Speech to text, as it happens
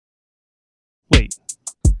Wait.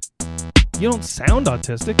 You don't sound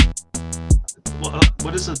autistic. Well,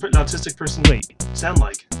 what does an autistic person sound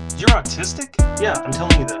like? You're autistic? Yeah, I'm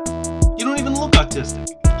telling you that. You don't even look autistic.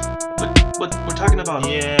 But we're talking about...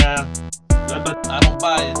 Yeah, But I don't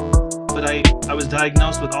buy it. But I was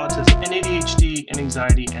diagnosed with autism and ADHD and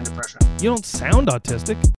anxiety and depression. You don't sound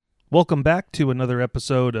autistic. Welcome back to another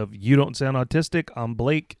episode of You Don't Sound Autistic. I'm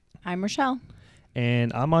Blake. I'm Rochelle.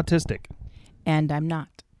 And I'm autistic. And I'm not.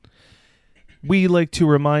 We like to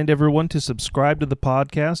remind everyone to subscribe to the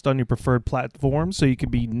podcast on your preferred platform so you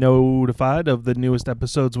can be notified of the newest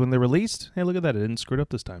episodes when they're released. Hey, look at that. I didn't screw it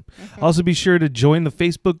up this time. Okay. Also, be sure to join the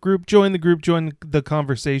Facebook group. Join the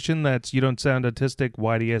conversation. That's You Don't Sound Autistic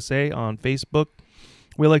YDSA on Facebook.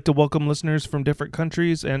 We like to welcome listeners from different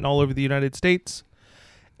countries and all over the United States.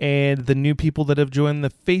 And the new people that have joined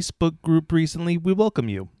the Facebook group recently, we welcome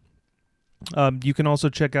you. You can also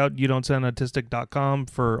check out youdon'tsoundautistic.com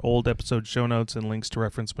for old episode show notes and links to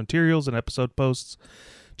reference materials and episode posts.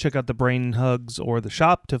 Check out the Brain Hugs or the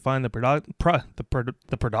shop to find the products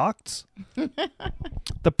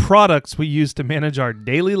the products we use to manage our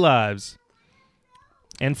daily lives.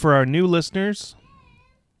 And for our new listeners,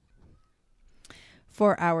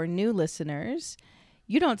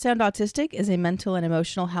 You Don't Sound Autistic is a mental and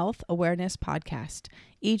emotional health awareness podcast.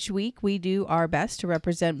 Each week, we do our best to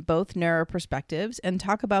represent both neuro perspectives and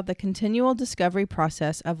talk about the continual discovery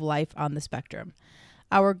process of life on the spectrum.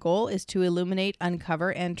 Our goal is to illuminate,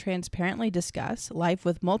 uncover, and transparently discuss life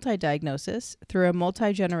with multi-diagnosis through a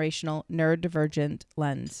multi-generational neurodivergent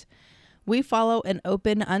lens. We follow an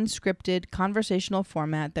open, unscripted, conversational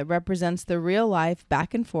format that represents the real-life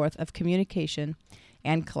back and forth of communication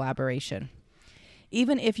and collaboration.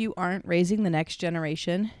 Even if you aren't raising the next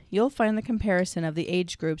generation, you'll find the comparison of the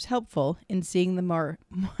age groups helpful in seeing the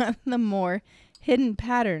more hidden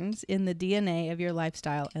patterns in the DNA of your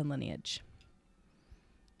lifestyle and lineage.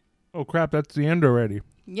 oh crap, that's the end already.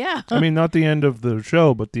 Yeah. I mean, not the end of the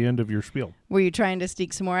show, but the end of your spiel. Were you trying to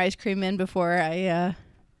sneak some more ice cream in before I...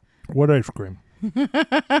 What ice cream? This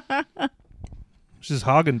is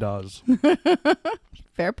Haagen-Dazs.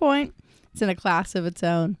 Fair point. It's in a class of its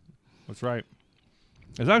own. That's right.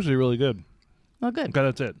 It's actually really good. Oh, good. Okay,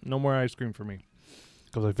 that's it. No more ice cream for me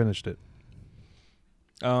because I finished it.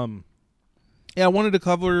 Yeah, I wanted to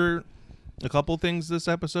cover a couple things this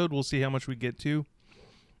episode. We'll see how much we get to.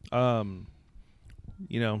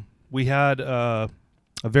 We had a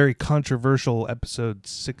very controversial episode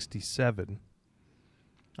 67,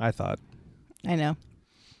 I thought. I know.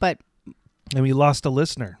 But... And we lost a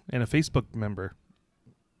listener and a Facebook member.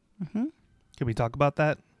 Mm-hmm. Can we talk about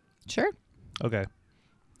that? Sure. Okay.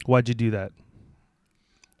 Why'd you do that?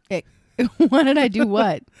 Why did I do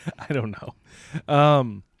what? I don't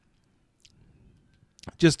know.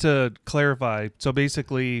 Just to clarify, so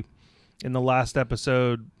basically in the last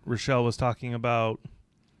episode, Rochelle was talking about,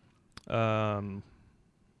 why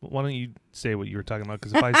don't you say what you were talking about?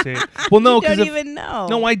 Because if I say it, well, no, because you don't even know.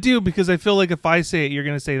 No, I do, because I feel like if I say it, you're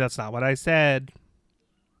going to say that's not what I said.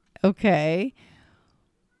 Okay.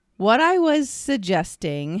 What I was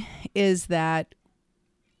suggesting is that,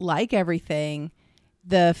 like everything,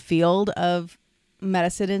 the field of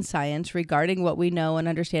medicine and science regarding what we know and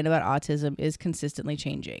understand about autism is consistently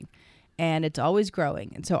changing, and it's always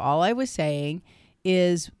growing. And so all I was saying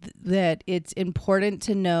is that it's important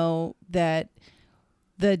to know that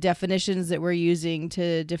the definitions that we're using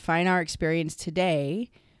to define our experience today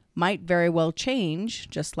might very well change,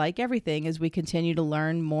 just like everything, as we continue to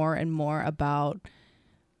learn more and more about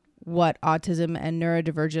what autism and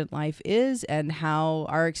neurodivergent life is and how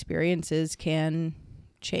our experiences can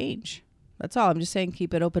change. That's all. I'm just saying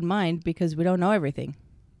keep an open mind because we don't know everything.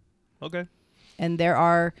 Okay. And there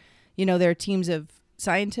are teams of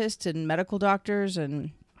scientists and medical doctors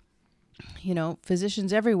and,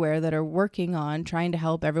 physicians everywhere that are working on trying to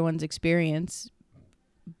help everyone's experience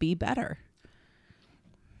be better.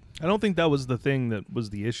 I don't think that was the thing that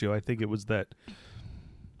was the issue. I think it was that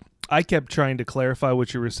I kept trying to clarify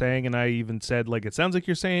what you were saying, and I even said, it sounds like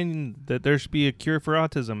you're saying that there should be a cure for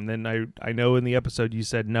autism. Then I know in the episode you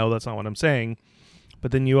said, no, that's not what I'm saying.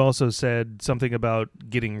 But then you also said something about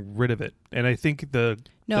getting rid of it. And I think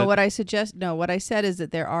what I said is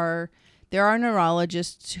that there are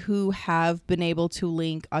neurologists who have been able to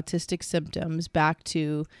link autistic symptoms back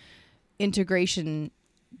to integration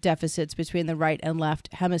deficits between the right and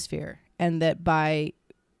left hemisphere. And that by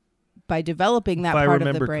developing that part of the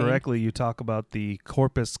brain. If I remember correctly, you talk about the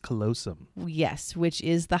corpus callosum. Yes, which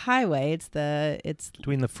is the highway. It's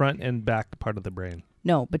between the front and back part of the brain.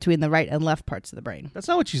 No, between the right and left parts of the brain. That's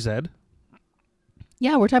not what you said.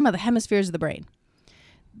 Yeah, we're talking about the hemispheres of the brain.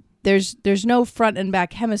 there's no front and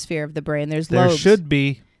back hemisphere of the brain. There's There lobes. should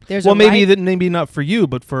be. There's Well, a maybe right- maybe not for you,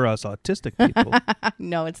 but for us autistic people.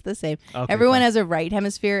 No, it's the same. Okay, Everyone fine. has a right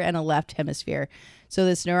hemisphere and a left hemisphere. So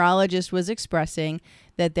this neurologist was expressing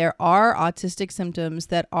that there are autistic symptoms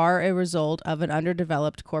that are a result of an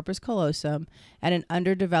underdeveloped corpus callosum and an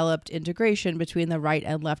underdeveloped integration between the right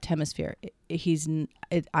and left hemisphere.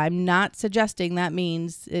 I'm not suggesting that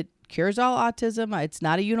means it cures all autism. It's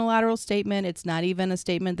not a unilateral statement. It's not even a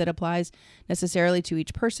statement that applies necessarily to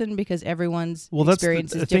each person because everyone's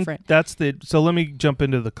experience is different. So let me jump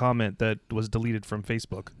into the comment that was deleted from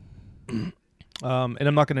Facebook. And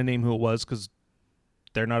I'm not going to name who it was because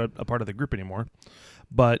they're not a part of the group anymore.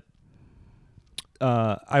 But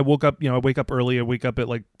I woke up, I wake up early. I wake up at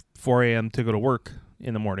like 4 a.m. to go to work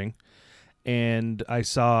in the morning. And I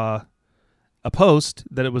saw a post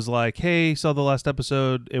that it was like, hey, saw the last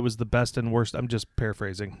episode. It was the best and worst. I'm just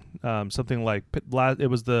paraphrasing. Something like it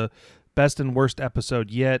was the best and worst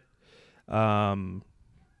episode yet. What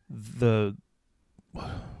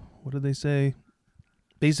did they say?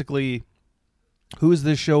 Basically, who is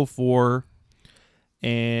this show for?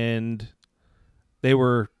 And they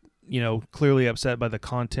were, clearly upset by the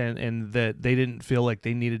content and that they didn't feel like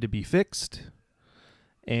they needed to be fixed.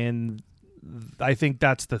 And I think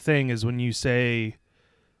that's the thing is when you say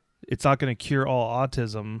it's not going to cure all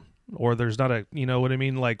autism or there's not a, you know what I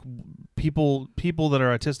mean? Like people that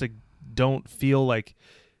are autistic don't feel like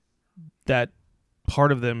that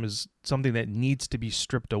part of them is something that needs to be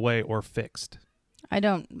stripped away or fixed.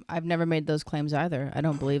 I've never made those claims either. I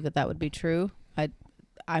don't believe that would be true.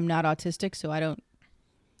 I'm not autistic, so I don't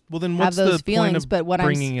Well, then have what's those the feelings. point of but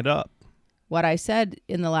bringing it up? What I said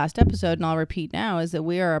in the last episode, and I'll repeat now, is that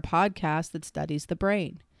we are a podcast that studies the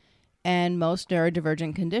brain. And most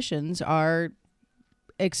neurodivergent conditions are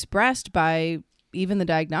expressed by even the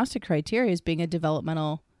diagnostic criteria as being a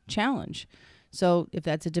developmental challenge. So if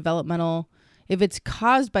it's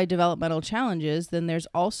caused by developmental challenges, then there's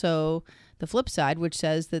also the flip side, which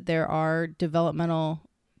says that there are developmental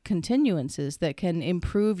continuances that can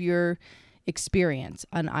improve your experience.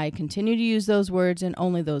 And I continue to use those words and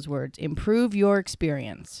only those words. Improve your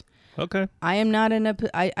experience. Okay. I am not in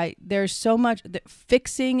there's so much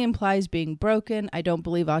fixing implies being broken. I don't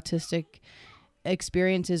believe autistic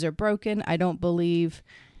experiences are broken. I don't believe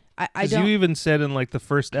I don't. You even said in like the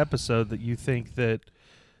first episode that you think that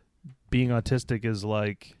being autistic is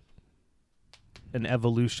like an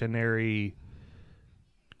evolutionary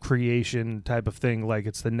creation type of thing, like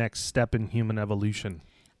it's the next step in human evolution.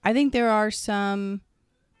 I think there are some.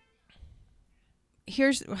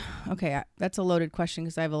 That's a loaded question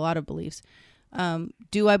because I have a lot of beliefs.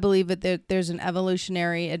 Do I believe that there's an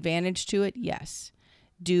evolutionary advantage to it? Yes.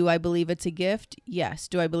 Do I believe it's a gift? Yes.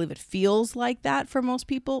 Do I believe it feels like that for most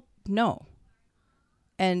people? No.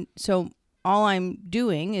 And so all I'm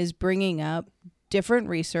doing is bringing up different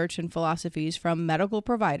research and philosophies from medical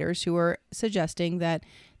providers who are suggesting that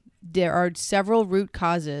there are several root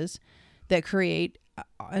causes that create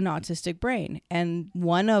an autistic brain. And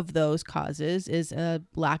one of those causes is a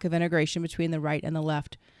lack of integration between the right and the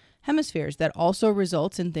left hemispheres that also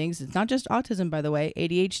results in things. It's not just autism, by the way,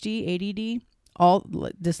 ADHD, ADD, all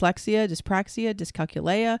dyslexia, dyspraxia,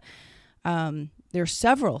 dyscalculia. There are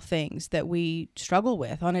several things that we struggle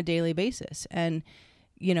with on a daily basis. And,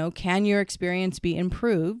 can your experience be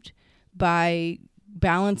improved by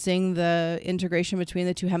balancing the integration between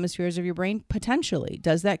the two hemispheres of your brain? Potentially.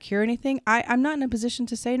 Does that cure anything? I'm not in a position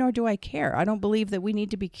to say, nor do I care. I don't believe that we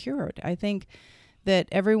need to be cured. I think that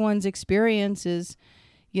everyone's experience is,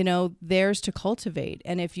 theirs to cultivate.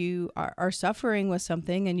 And if you are suffering with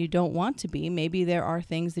something and you don't want to be, maybe there are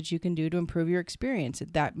things that you can do to improve your experience.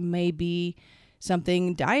 That may be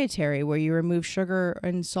something dietary where you remove sugar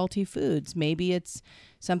and salty foods. Maybe it's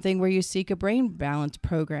something where you seek a brain balance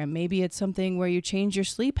program. Maybe it's something where you change your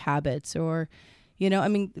sleep habits or,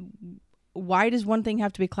 why does one thing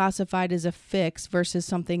have to be classified as a fix versus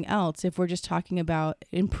something else if we're just talking about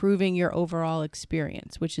improving your overall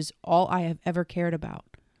experience, which is all I have ever cared about?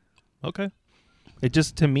 Okay. It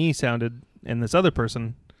just, to me, sounded, and this other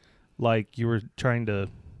person, like you were trying to,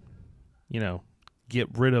 get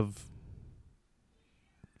rid of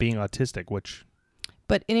being autistic, which...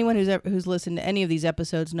 But anyone who's listened to any of these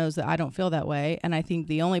episodes knows that I don't feel that way. And I think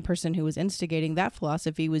the only person who was instigating that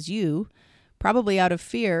philosophy was you, probably out of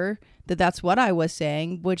fear that that's what I was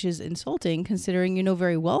saying, which is insulting considering you know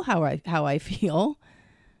very well how I feel.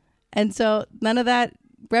 And so none of that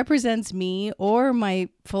represents me or my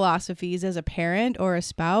philosophies as a parent or a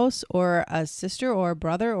spouse or a sister or a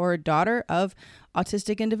brother or a daughter of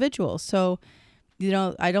autistic individuals. So,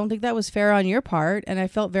 I don't think that was fair on your part, and I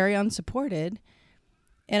felt very unsupported.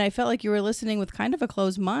 And I felt like you were listening with kind of a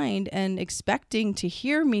closed mind and expecting to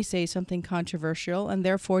hear me say something controversial, and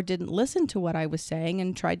therefore didn't listen to what I was saying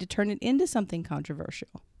and tried to turn it into something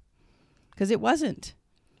controversial. Because it wasn't.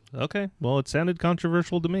 Okay. Well, it sounded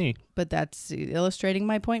controversial to me. But that's illustrating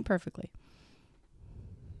my point perfectly.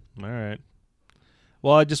 All right.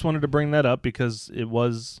 Well, I just wanted to bring that up because it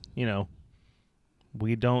was, you know,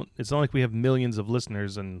 it's not like we have millions of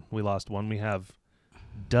listeners and we lost one. We have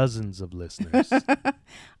dozens of listeners.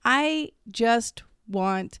 I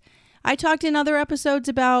talked in other episodes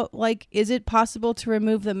about, like, is it possible to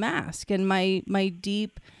remove the mask? And my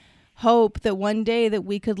deep hope that one day that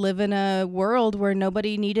we could live in a world where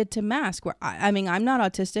nobody needed to mask. Where I mean, I'm not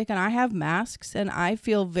autistic and I have masks and I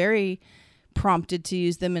feel very prompted to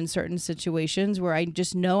use them in certain situations where I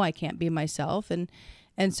just know I can't be myself. And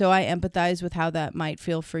so I empathize with how that might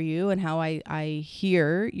feel for you and how I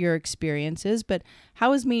hear your experiences. But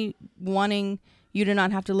how is me wanting you to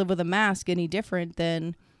not have to live with a mask any different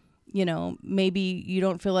than, you know, maybe you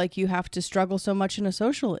don't feel like you have to struggle so much in a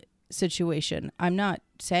social situation? I'm not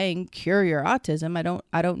saying cure your autism.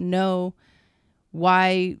 I don't know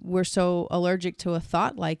why we're so allergic to a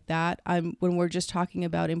thought like that. When we're just talking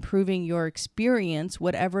about improving your experience,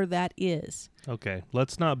 whatever that is. Okay,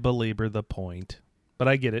 let's not belabor the point. But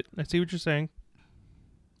I get it. I see what you're saying.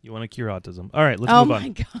 You want to cure autism. All right, let's move on. Oh, my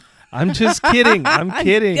God. I'm just kidding. I'm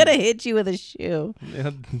kidding. I'm going to hit you with a shoe.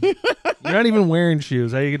 You're not even wearing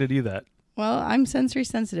shoes. How are you going to do that? Well, I'm sensory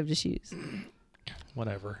sensitive to shoes.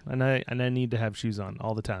 Whatever. And I need to have shoes on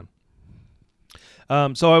all the time.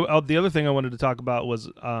 So the other thing I wanted to talk about was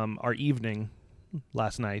our evening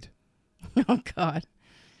last night. Oh, God.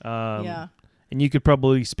 Yeah. And you could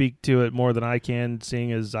probably speak to it more than I can,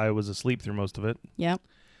 seeing as I was asleep through most of it. Yep.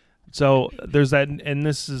 So there's that, and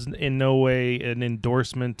this is in no way an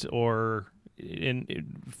endorsement or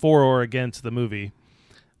for or against the movie,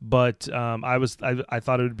 but I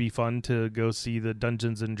thought it would be fun to go see the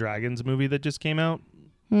Dungeons and Dragons movie that just came out.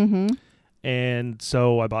 Mm-hmm. And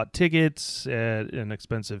so I bought tickets at an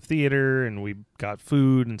expensive theater, and we got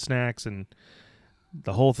food and snacks and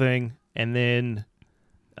the whole thing, and then.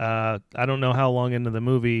 I don't know how long into the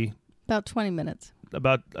movie. About 20 minutes.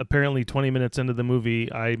 About apparently 20 minutes into the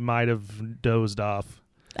movie, I might have dozed off.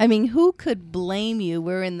 I mean, who could blame you?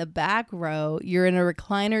 We're in the back row. You're in a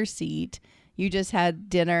recliner seat. You just had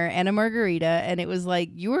dinner and a margarita, and it was like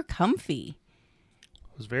you were comfy.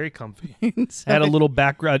 It was very comfy. So had a little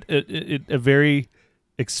background, a very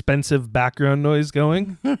expensive background noise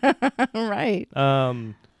going. Right.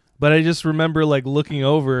 But I just remember like looking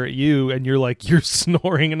over at you and you're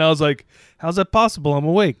snoring. And I was like, how's that possible? I'm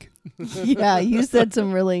awake. Yeah, you said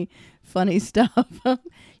some really funny stuff.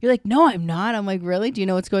 You're like, no, I'm not. I'm like, really? Do you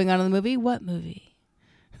know what's going on in the movie? What movie?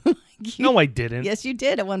 No, I didn't. Yes, you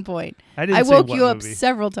did at one point. I woke say you what up movie.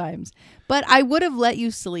 several times. But I would have let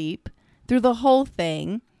you sleep through the whole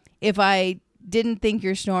thing if I didn't think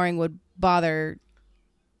your snoring would bother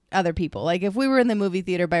other people. Like if we were in the movie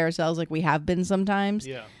theater by ourselves like we have been sometimes.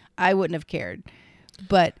 Yeah. I wouldn't have cared.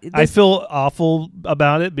 But I feel awful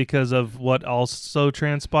about it because of what also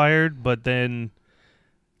transpired, but then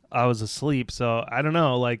I was asleep, so I don't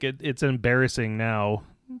know. Like it's embarrassing now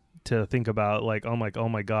to think about. Like, oh my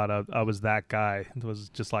God, I was that guy. It was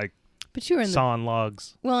just like, but you were in sawing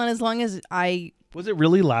logs. Well, and as long as was it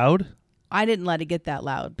really loud? I didn't let it get that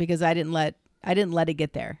loud because I didn't let it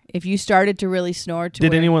get there. If you started to really snore,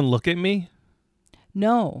 Did anyone look at me?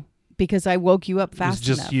 No. Because I woke you up fast enough. It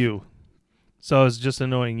was just you. So I was just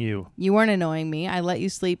annoying you. You weren't annoying me. I let you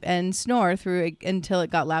sleep and snore through it until it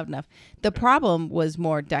got loud enough. The problem was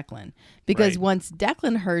more Declan. Because once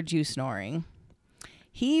Declan heard you snoring,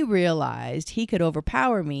 he realized he could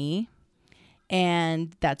overpower me.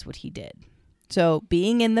 And that's what he did. So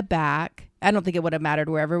being in the back, I don't think it would have mattered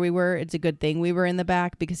wherever we were. It's a good thing we were in the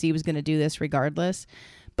back because he was going to do this regardless.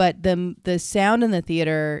 But the sound in the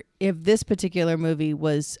theater, if this particular movie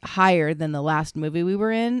was higher than the last movie we were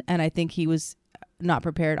in, and I think he was not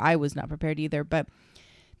prepared, I was not prepared either, but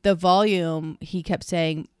the volume, he kept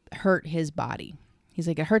saying, hurt his body. He's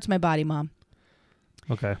like, it hurts my body, Mom.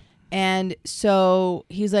 Okay. And so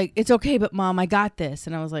he's like, it's okay, but Mom, I got this.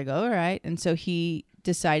 And I was like, all right. And so he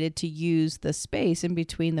decided to use the space in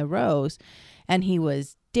between the rows, and he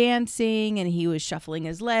was dancing and he was shuffling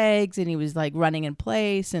his legs and he was like running in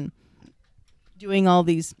place and doing all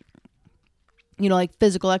these, you know, like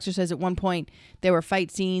physical exercise. At one point there were fight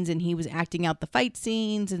scenes and he was acting out the fight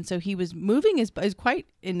scenes, and so he was moving is quite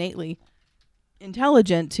innately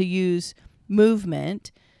intelligent to use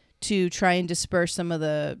movement to try and disperse some of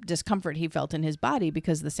the discomfort he felt in his body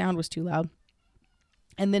because the sound was too loud.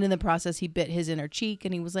 And then in the process, he bit his inner cheek,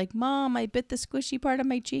 and he was like, "Mom, I bit the squishy part of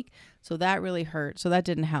my cheek." So that really hurt. So that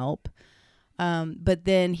didn't help. But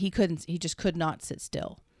then he just could not sit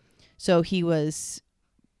still. So he was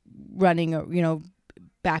running,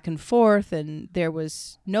 back and forth, and there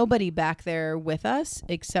was nobody back there with us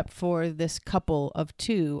except for this couple of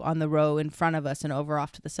two on the row in front of us and over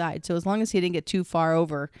off to the side. So as long as he didn't get too far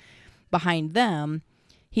over behind them,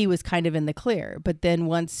 he was kind of in the clear. But then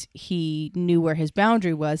once he knew where his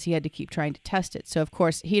boundary was, he had to keep trying to test it. So of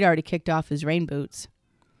course he'd already kicked off his rain boots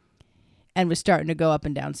and was starting to go up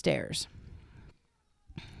and down stairs.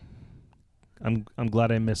 I'm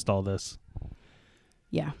glad I missed all this.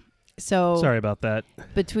 Yeah. So sorry about that.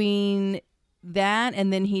 Between that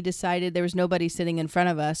and then he decided there was nobody sitting in front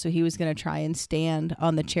of us, so he was going to try and stand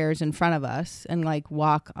on the chairs in front of us and like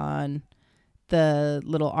walk on the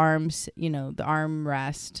little arms, the arm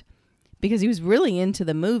rest, because he was really into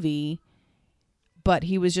the movie, but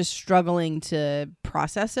he was just struggling to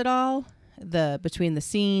process it all, between the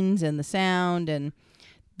scenes and the sound and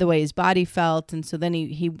the way his body felt. And so then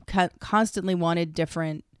he constantly wanted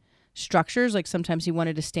different structures. Like sometimes he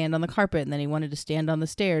wanted to stand on the carpet, and then he wanted to stand on the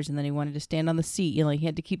stairs, and then he wanted to stand on the seat. He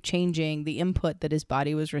had to keep changing the input that his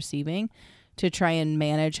body was receiving to try and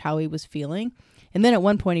manage how he was feeling. And then at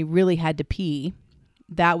one point he really had to pee.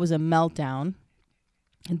 That was a meltdown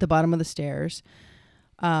at the bottom of the stairs.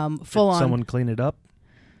 Full on. Someone clean it up?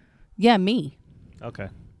 Yeah, me. Okay.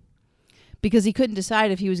 Because he couldn't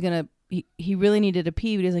decide if he was going to, he really needed to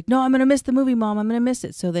pee, but he was like, "No, I'm going to miss the movie, Mom. I'm going to miss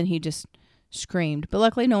it." So then he just screamed. But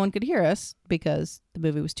luckily no one could hear us because the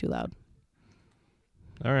movie was too loud.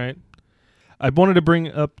 All right. I wanted to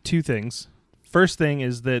bring up two things. First thing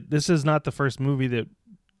is that this is not the first movie that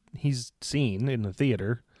he's seen in the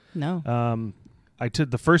theater. No.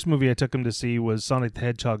 The first movie I took him to see was Sonic the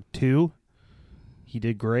Hedgehog 2. He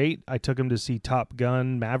did great. I took him to see Top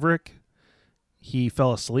Gun Maverick. He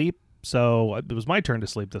fell asleep, so it was my turn to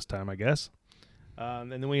sleep this time, I guess.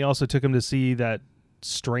 And then we also took him to see that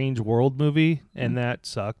Strange World movie, and that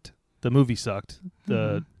sucked. The movie sucked.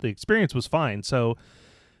 The experience was fine. So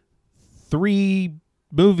 3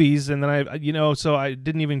 movies, and then so I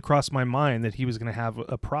didn't even cross my mind that he was going to have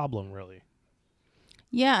a problem, really.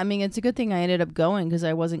 Yeah, I mean, it's a good thing I ended up going because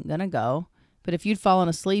I wasn't going to go. But if you'd fallen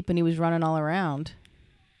asleep and he was running all around,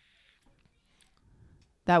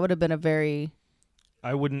 that would have been a very...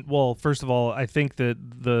 I wouldn't... Well, first of all, I think that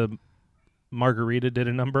the margarita did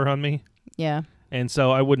a number on me. Yeah. And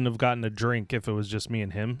so I wouldn't have gotten a drink if it was just me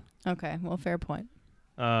and him. Okay, well, fair point.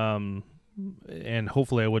 And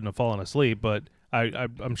hopefully I wouldn't have fallen asleep, but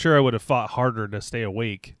I'm sure I would have fought harder to stay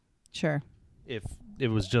awake. Sure. If it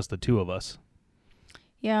was just the two of us.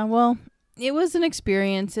 Yeah, well, it was an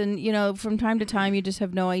experience, and, from time to time, you just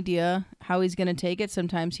have no idea how he's going to take it.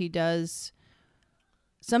 Sometimes he does.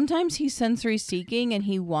 Sometimes he's sensory seeking, and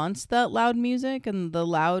he wants that loud music and the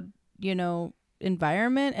loud,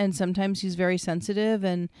 environment, and sometimes he's very sensitive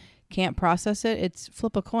and can't process it. It's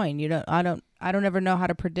flip a coin. I don't ever know how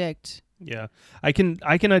to predict. Yeah, I can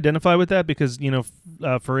identify with that because,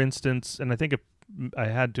 for instance, and I think I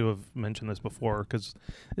had to have mentioned this before because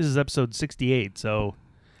this is episode 68, so...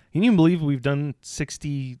 Can you believe we've done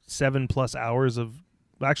 67 plus hours of,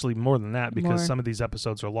 actually more than that because some of these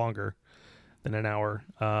episodes are longer than an hour.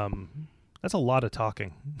 That's a lot of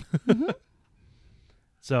talking. Mm-hmm.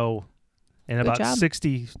 So, and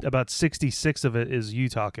about 66 of it is you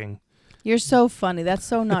talking. You're so funny. That's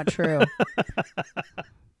so not true.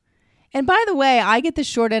 And by the way, I get the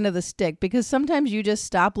short end of the stick because sometimes you just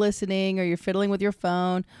stop listening, or you're fiddling with your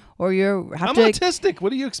phone, or I'm autistic. What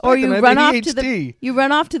do you expect? Or you run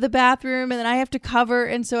off to the bathroom, and then I have to cover.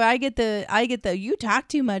 And so I get the you talk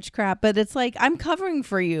too much crap. But it's like I'm covering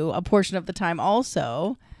for you a portion of the time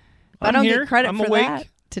also. I don't get credit for that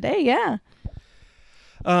today. Yeah.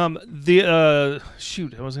 I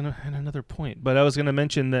was gonna add another point, but I was gonna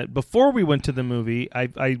mention that before we went to the movie,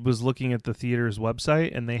 I was looking at the theater's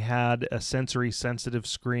website, and they had a sensory sensitive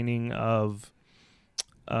screening of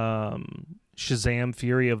Shazam!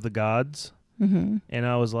 Fury of the Gods, and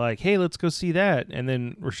I was like, "Hey, let's go see that." And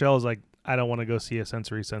then Rochelle was like, "I don't want to go see a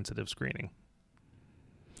sensory sensitive screening."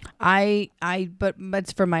 But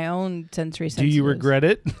it's for my own sensory sensitive. Do you regret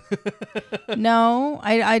it? No,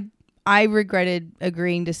 I regretted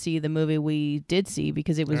agreeing to see the movie we did see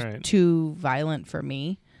because it was too violent for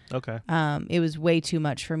me. Okay. It was way too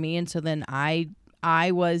much for me. And so then I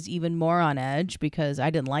was even more on edge because I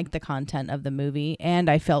didn't like the content of the movie, and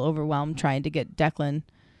I felt overwhelmed trying to get Declan,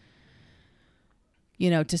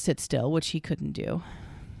 to sit still, which he couldn't do.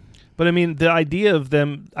 But I mean, the idea of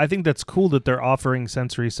them, I think that's cool that they're offering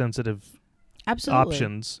sensory sensitive Absolutely.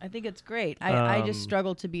 options. I think it's great. I just Um,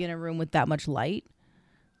 struggle to be in a room with that much light.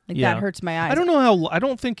 Like Yeah. that hurts my eyes. I don't know how. I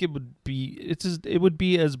don't think it would be. It would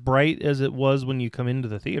be as bright as it was when you come into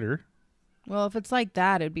the theater. Well, if it's like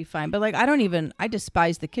that, it'd be fine. But like, I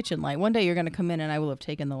despise the kitchen light. One day you're going to come in and I will have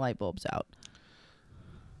taken the light bulbs out.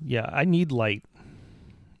 Yeah, I need light.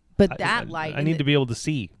 But that light. I need to be able to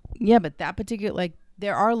see. Yeah, but that particular, like,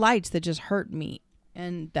 there are lights that just hurt me.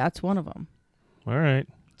 And that's one of them. All right.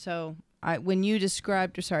 So when you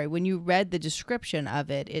read the description of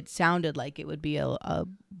it, it sounded like it would be a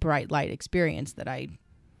bright light experience that I.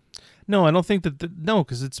 No, I don't think that. No,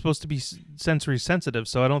 because it's supposed to be sensory sensitive.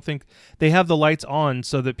 So I don't think they have the lights on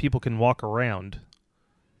so that people can walk around.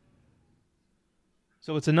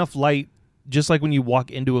 So it's enough light, just like when you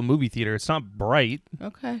walk into a movie theater. It's not bright.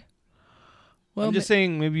 Okay. Well, I'm just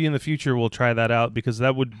saying maybe in the future we'll try that out because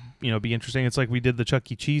that would, be interesting. It's like we did the Chuck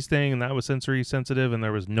E. Cheese thing and that was sensory sensitive and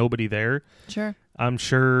there was nobody there. Sure. I'm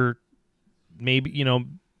sure maybe,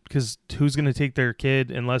 because who's going to take their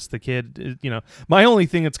kid unless the kid, my only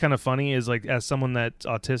thing that's kind of funny is like as someone that's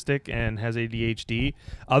autistic and has ADHD,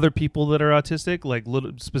 other people that are autistic, like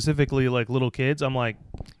specifically like little kids, I'm like,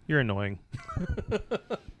 you're annoying.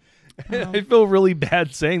 I feel really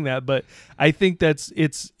bad saying that, but I think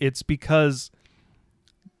it's because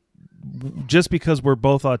just because we're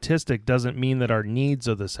both autistic doesn't mean that our needs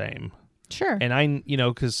are the same. Sure. And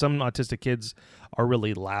because some autistic kids are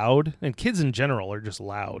really loud, and kids in general are just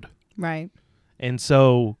loud. Right. And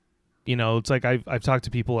so, it's like I've talked to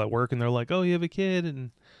people at work, and they're like, "Oh, you have a kid?" And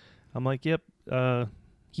I'm like, "Yep,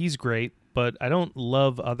 he's great, but I don't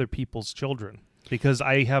love other people's children because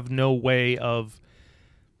I have no way of."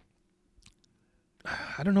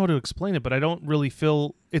 I don't know how to explain it, but I don't really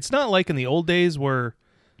feel. It's not like in the old days where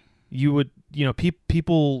you would,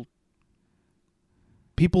 people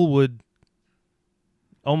would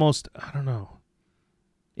almost, I don't know.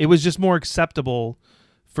 It was just more acceptable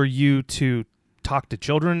for you to talk to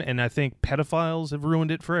children, and I think pedophiles have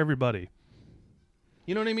ruined it for everybody.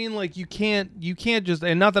 You know what I mean? Like you can't just,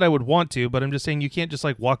 and not that I would want to, but I'm just saying you can't just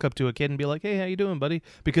like walk up to a kid and be like, "Hey, how you doing, buddy?"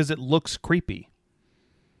 Because it looks creepy.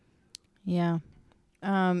 Yeah.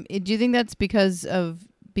 Do you think that's because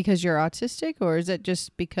you're autistic, or is it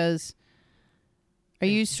just because? Are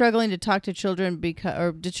you struggling to talk to children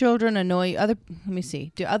or do children annoy other? Let me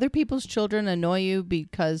see. Do other people's children annoy you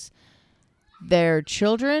because they're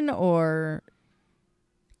children, or?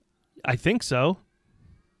 I think so.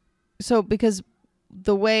 So because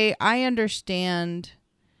the way I understand,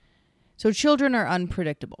 so children are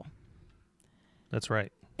unpredictable. That's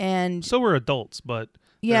right. And so we're adults, but.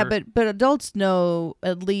 Yeah, but adults know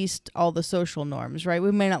at least all the social norms, right?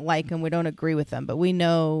 We may not like them, we don't agree with them, but we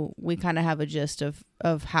know, we kind of have a gist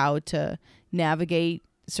of how to navigate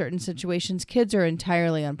certain situations. Kids are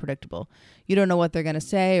entirely unpredictable. You don't know what they're going to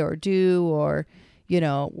say or do, or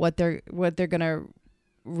what they're going to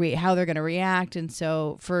how they're going to react. And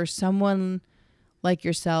so for someone like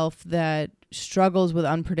yourself that struggles with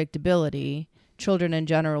unpredictability, children in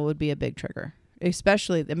general would be a big trigger.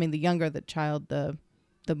 Especially, the younger the child, the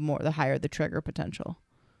higher the trigger potential.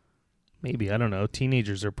 Maybe, I don't know.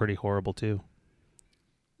 Teenagers are pretty horrible too.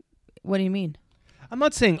 What do you mean? I'm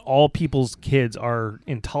not saying all people's kids are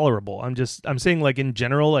intolerable. I'm saying like in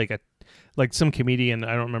general, like some comedian,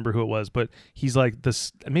 I don't remember who it was, but he's like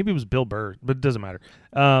this, maybe it was Bill Burr, but it doesn't matter.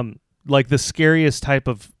 Like the scariest type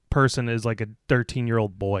of person is like a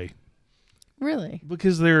 13-year-old boy. Really?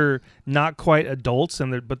 Because they're not quite adults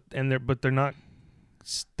and they're not,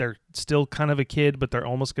 they're still kind of a kid, but they're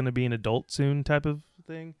almost going to be an adult soon type of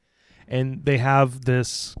thing. And they have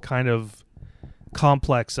this kind of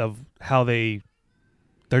complex of how they're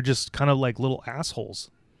just kind of like little assholes.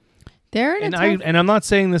 And I'm not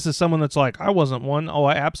saying this as someone that's like, I wasn't one. Oh,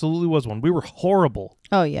 I absolutely was one. We were horrible.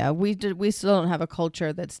 Oh yeah. We still don't have a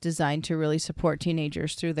culture that's designed to really support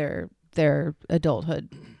teenagers through their adulthood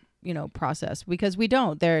process, because we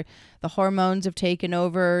don't. The hormones have taken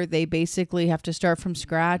over. They basically have to start from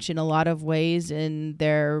scratch in a lot of ways in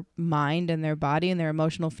their mind and their body and their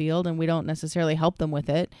emotional field, and we don't necessarily help them with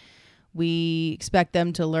it. We expect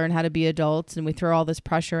them to learn how to be adults, and we throw all this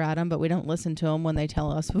pressure at them, but we don't listen to them when they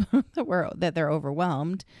tell us that they're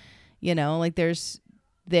overwhelmed. Like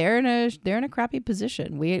they're in a crappy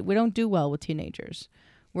position. We don't do well with teenagers.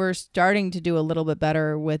 We're starting to do a little bit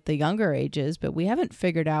better with the younger ages, but we haven't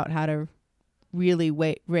figured out how to really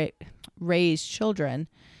raise children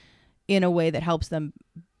in a way that helps them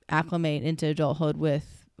acclimate into adulthood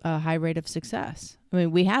with a high rate of success.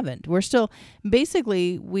 We haven't.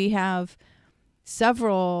 We have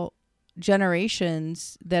several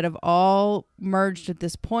generations that have all merged at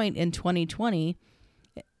this point in 2020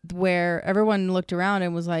 where everyone looked around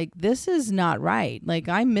and was like, this is not right. Like,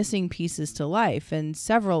 I'm missing pieces to life. And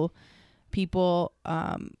several people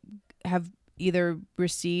have either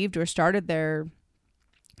received or started their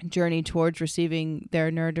journey towards receiving their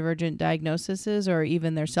neurodivergent diagnoses or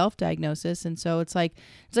even their self-diagnosis. And so it's like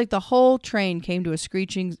the whole train came to a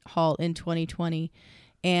screeching halt in 2020,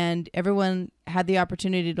 and everyone had the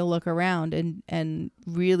opportunity to look around and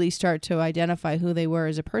really start to identify who they were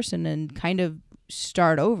as a person and kind of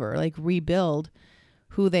start over, like rebuild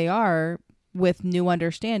who they are with new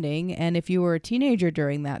understanding. And if you were a teenager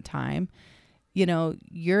during that time, you know,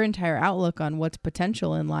 your entire outlook on what's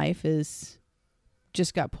potential in life is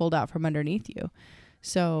just got pulled out from underneath you.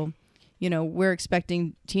 So, you know, we're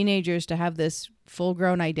expecting teenagers to have this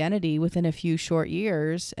full-grown identity within a few short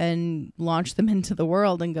years and launch them into the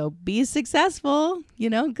world and go, be successful, you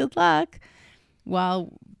know, good luck,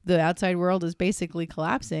 while the outside world is basically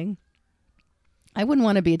collapsing. I wouldn't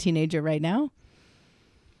want to be a teenager right now.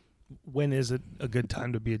 When is it a good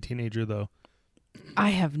time to be a teenager, though?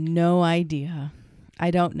 I have no idea.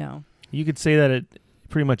 I don't know. You could say that at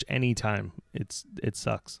pretty much any time. It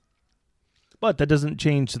sucks. But that doesn't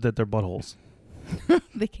change that they're buttholes.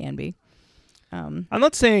 They can be. I'm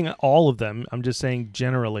not saying all of them. I'm just saying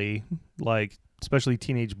generally, like, especially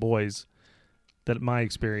teenage boys, that my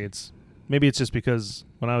experience. Maybe it's just because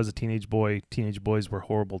when I was a teenage boy, teenage boys were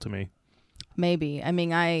horrible to me. Maybe. I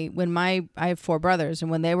mean, I have 4 brothers,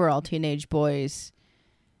 and when they were all teenage boys,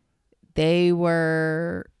 it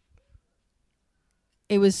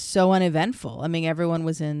was so uneventful. I mean, everyone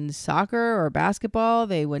was in soccer or basketball.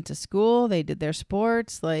 They went to school. They did their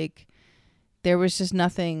sports. Like, there was just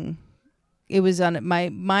nothing. It was on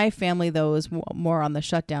my family, though, was more on the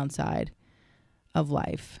shutdown side of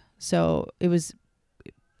life. So it was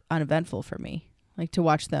uneventful for me, like, to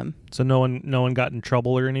watch them. So no one got in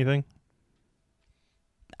trouble or anything?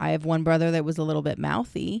 I have one brother that was a little bit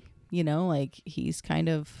mouthy, you know, like, he's kind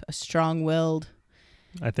of a strong-willed,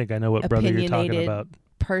 I think I know what brother you're talking about.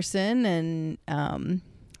 Person, and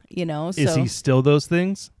you know, is he still those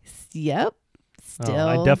things? Yep, still.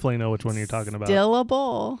 I definitely know which one you're talking about. Still a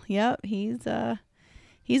bull. Yep, he's a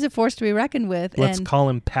force to be reckoned with. Let's call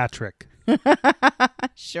him Patrick.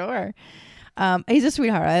 Sure. He's a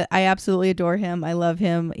sweetheart. I absolutely adore him. I love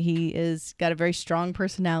him. He is got a very strong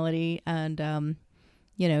personality, and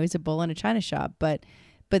you know, he's a bull in a china shop. But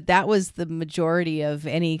that was the majority of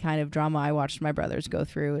any kind of drama I watched my brothers go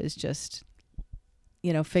through, is just,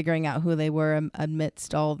 you know, figuring out who they were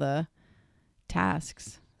amidst all the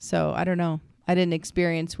tasks. So I don't know. I didn't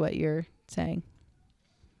experience what you're saying.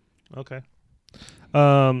 Okay.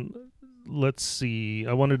 Let's see.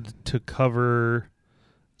 I wanted to cover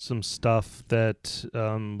some stuff that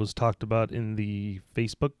was talked about in the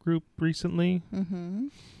Facebook group recently. Mm-hmm.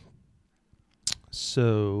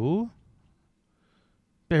 So,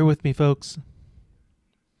 bear with me, folks.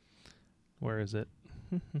 Where is it?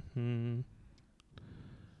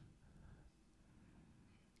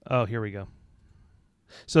 Oh, here we go.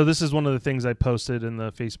 So this is one of the things I posted in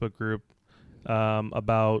the Facebook group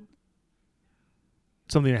about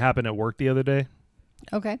something that happened at work the other day.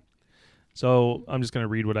 Okay. So I'm just going to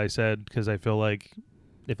read what I said because I feel like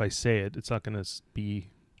if I say it, it's not going to be...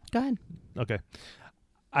 Go ahead. Okay.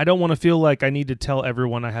 I don't want to feel like I need to tell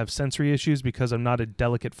everyone I have sensory issues because I'm not a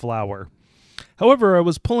delicate flower. However, I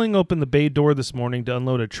was pulling open the bay door this morning to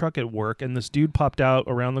unload a truck at work, and this dude popped out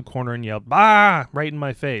around the corner and yelled, "Bah!" right in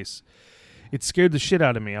my face. It scared the shit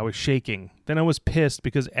out of me. I was shaking. Then I was pissed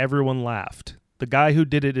because everyone laughed. The guy who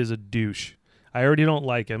did it is a douche. I already don't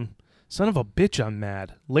like him. Son of a bitch, I'm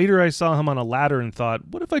mad. Later I saw him on a ladder and thought,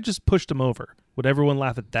 what if I just pushed him over? Would everyone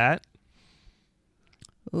laugh at that?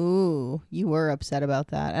 Ooh, you were upset about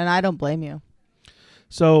that, and I don't blame you.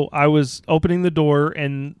 So I was opening the door,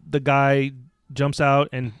 and the guy jumps out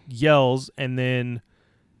and yells, and then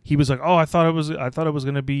he was like, "Oh, I thought it was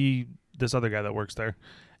going to be this other guy that works there,"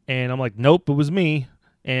 and I'm like, "Nope, it was me."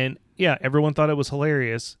 And yeah, everyone thought it was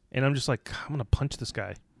hilarious, and I'm just like, I'm gonna punch this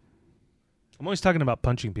guy. I'm always talking about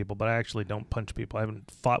punching people, but I actually don't punch people. I haven't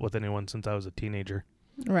fought with anyone since I was a teenager.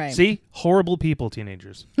 Right. See? Horrible people,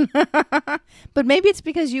 teenagers. But maybe it's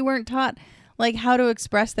because you weren't taught, like, how to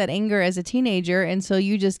express that anger as a teenager, and so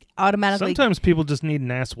you just automatically... Sometimes people just need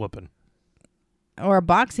an ass whooping. Or a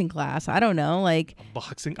boxing class. I don't know, like...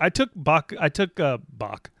 Boxing? I took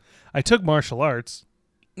martial arts.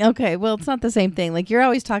 Okay, well, it's not the same thing. Like, you're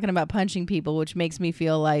always talking about punching people, which makes me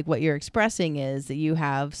feel like what you're expressing is that you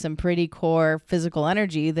have some pretty core physical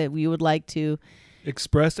energy that you would like to...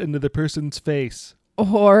 express into the person's face.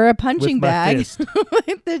 Or a punching with my bag.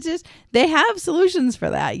 fist. They have solutions for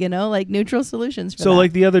that, you know, like neutral solutions for that. So,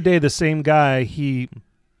 like the other day, the same guy, he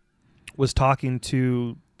was talking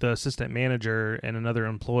to the assistant manager and another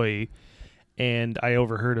employee, and I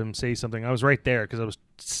overheard him say something. I was right there because I was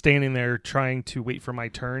standing there trying to wait for my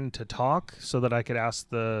turn to talk so that I could ask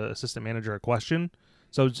the assistant manager a question.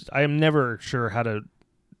 So I am never sure how to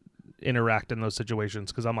interact in those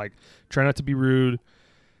situations because I'm like, try not to be rude,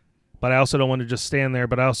 but I also don't want to just stand there,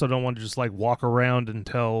 but I also don't want to just like walk around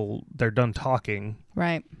until they're done talking.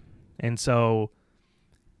 Right. And so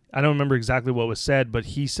I don't remember exactly what was said, but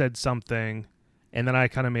he said something, and then I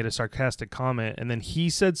kind of made a sarcastic comment, and then he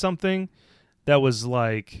said something that was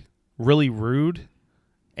like really rude,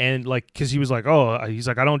 and like because he was like, he's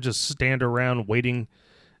like, I don't just stand around waiting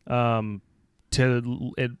to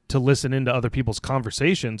listen into other people's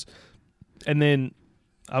conversations. And then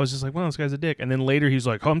I was just like, well, this guy's a dick. And then later he's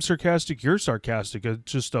like, I'm sarcastic, you're sarcastic,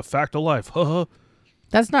 it's just a fact of life.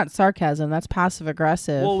 That's not sarcasm. That's passive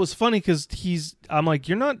aggressive. Well, it was funny because I'm like,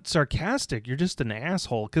 you're not sarcastic. You're just an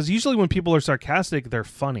asshole. Because usually when people are sarcastic, they're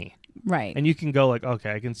funny. Right. And you can go like,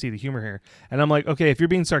 okay, I can see the humor here. And I'm like, okay, if you're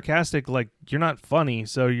being sarcastic, like you're not funny.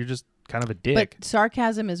 So you're just kind of a dick. But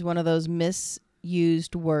sarcasm is one of those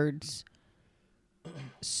misused words.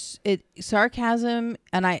 Sarcasm,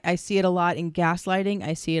 and I see it a lot in gaslighting.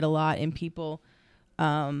 I see it a lot in people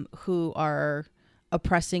who are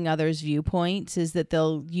oppressing others' viewpoints, is that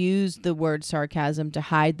they'll use the word sarcasm to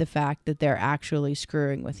hide the fact that they're actually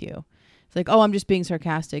screwing with you. It's like, oh, I'm just being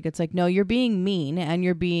sarcastic. It's like, no, you're being mean, and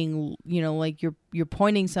you're being, like you're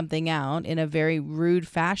pointing something out in a very rude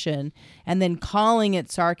fashion and then calling it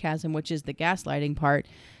sarcasm, which is the gaslighting part,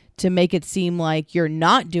 to make it seem like you're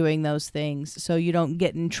not doing those things so you don't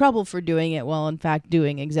get in trouble for doing it while in fact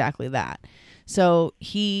doing exactly that. So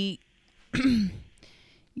he,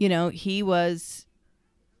 he was...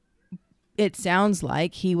 It sounds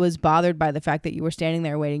like he was bothered by the fact that you were standing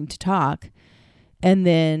there waiting to talk. And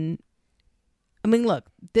then, I mean, look,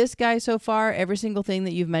 this guy so far, every single thing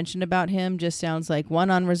that you've mentioned about him just sounds like one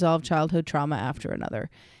unresolved childhood trauma after another.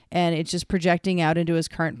 And it's just projecting out into his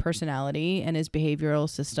current personality and his behavioral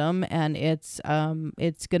system. And it's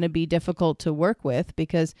going to be difficult to work with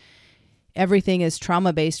because everything is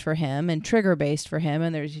trauma-based for him and trigger-based for him,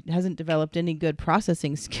 and he hasn't developed any good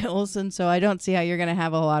processing skills. And so I don't see how you're going to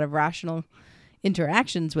have a lot of rational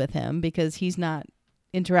interactions with him because he's not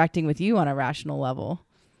interacting with you on a rational level.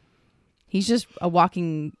 He's just a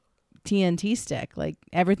walking TNT stick. Like,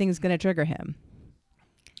 everything's going to trigger him.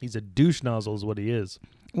 He's a douche nozzle is what he is.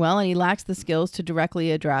 Well, and he lacks the skills to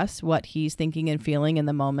directly address what he's thinking and feeling in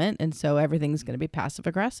the moment, and so everything's going to be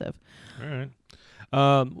passive-aggressive. All right.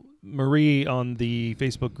 Marie on the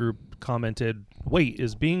Facebook group commented, wait,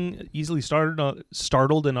 is being easily startled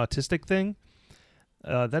an autistic thing?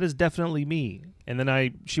 That is definitely me. And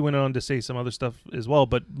then she went on to say some other stuff as well,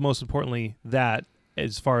 but most importantly, that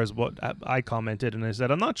as far as what I commented, and I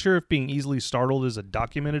said, I'm not sure if being easily startled is a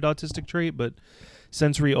documented autistic trait, but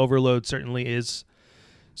sensory overload certainly is.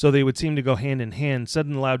 So they would seem to go hand in hand.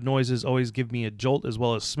 Sudden loud noises always give me a jolt, as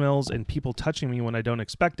well as smells and people touching me when I don't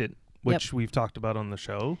expect it, which we've talked about on the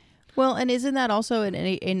show. Well, and isn't that also an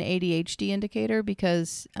ADHD indicator?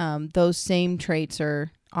 Because those same traits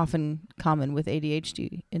are often common with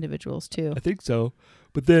ADHD individuals too. I think so.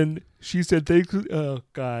 But then she said, thanks. Oh,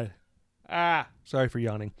 God. Sorry for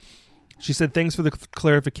yawning. She said, thanks for the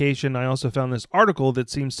clarification. I also found this article that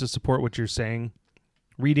seems to support what you're saying.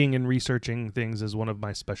 Reading and researching things is one of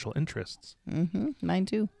my special interests. Mm-hmm. Mine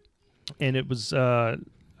too. And it was, so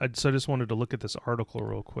I just wanted to look at this article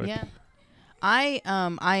real quick. Yeah. How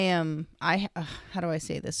do I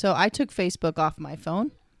say this? So I took Facebook off my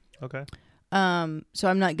phone. Okay. So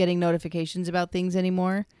I'm not getting notifications about things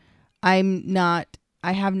anymore. I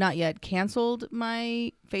have not yet canceled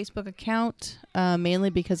my Facebook account,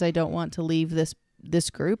 mainly because I don't want to leave this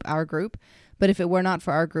group, our group. But if it were not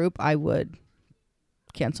for our group, I would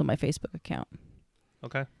cancel my Facebook account.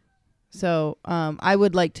 Okay. So I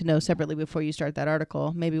would like to know separately before you start that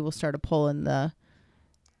article. Maybe we'll start a poll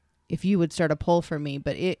if you would start a poll for me.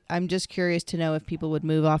 But I'm just curious to know if people would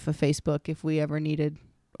move off of Facebook if we ever needed,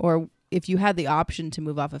 or if you had the option to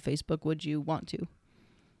move off of Facebook, would you want to?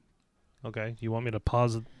 Okay. You want me to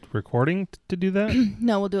pause the recording to do that?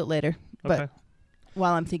 No, we'll do it later. Okay. But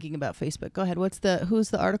while I'm thinking about Facebook, go ahead. Who's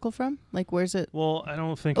the article from? Like, where's it? Well, I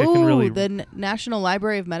don't think I can really... the National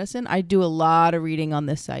Library of Medicine. I do a lot of reading on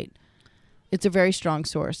this site. It's a very strong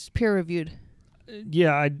source, peer reviewed.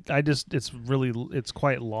 Yeah, it's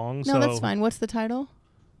quite long. No, that's fine. What's the title?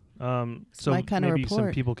 So my kind of maybe report.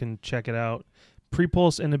 some people can check it out.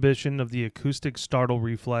 Prepulse inhibition of the acoustic startle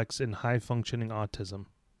reflex in high functioning autism.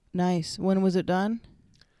 Nice. When was it done?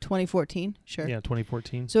 2014. Sure. Yeah,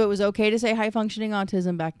 2014. So it was okay to say high functioning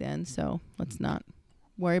autism back then. So let's not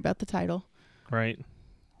worry about the title. Right.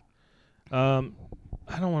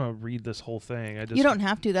 I don't want to read this whole thing. You don't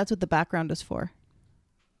have to. That's what the background is for.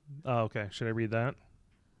 Oh, okay. Should I read that?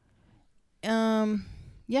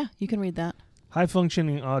 Yeah, you can read that.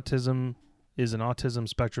 High-functioning autism is an autism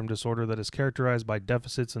spectrum disorder that is characterized by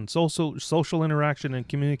deficits in social interaction and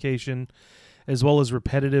communication, as well as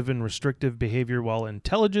repetitive and restrictive behavior, while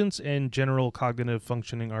intelligence and general cognitive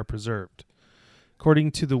functioning are preserved.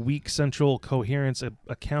 According to the Weak Central Coherence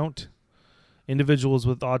account, individuals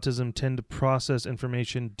with autism tend to process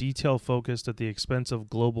information detail-focused at the expense of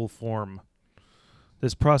global form.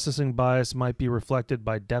 This processing bias might be reflected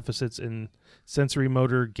by deficits in sensory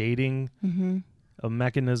motor gating, a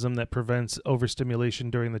mechanism that prevents overstimulation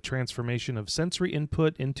during the transformation of sensory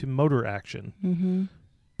input into motor action.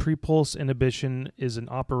 Prepulse inhibition is an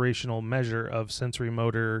operational measure of sensory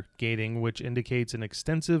motor gating, which indicates an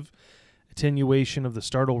extensive attenuation of the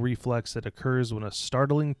startle reflex that occurs when a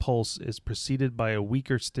startling pulse is preceded by a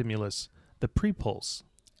weaker stimulus, the prepulse.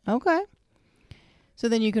 Okay. So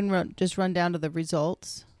then you can just run down to the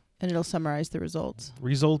results, and it'll summarize the results.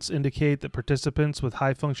 Results indicate that participants with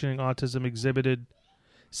high-functioning autism exhibited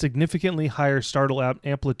significantly higher startle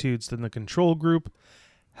amplitudes than the control group.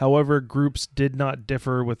 However, groups did not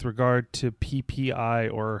differ with regard to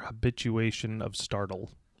PPI or habituation of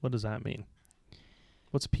startle. What does that mean?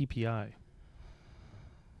 What's PPI?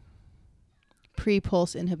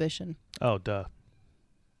 Pre-pulse inhibition. Oh, duh.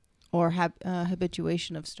 Or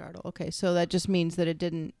habituation of startle. Okay, so that just means that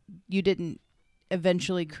you didn't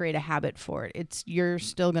eventually create a habit for it. You're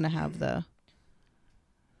still going to have the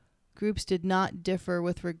groups did not differ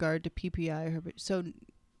with regard to PPI or so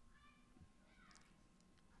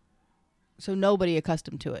nobody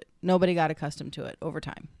accustomed to it. Nobody got accustomed to it over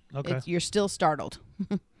time. Okay. You're still startled.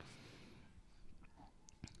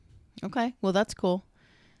 Okay, well that's cool.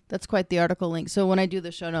 That's quite the article link. So when I do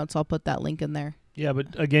the show notes, I'll put that link in there. Yeah,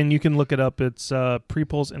 but again, you can look it up. It's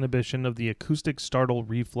prepulse inhibition of the acoustic startle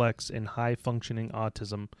reflex in high-functioning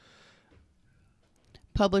autism.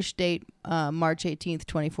 Published date March 18th,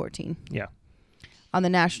 2014. Yeah. On the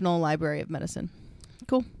National Library of Medicine.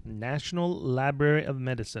 Cool. National Library of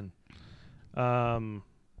Medicine. And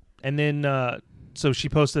then, so she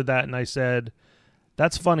posted that, and I said,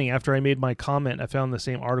 that's funny. After I made my comment, I found the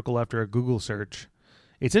same article after a Google search.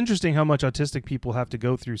 It's interesting how much autistic people have to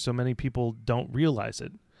go through, so many people don't realize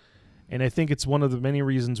it. And I think it's one of the many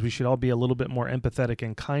reasons we should all be a little bit more empathetic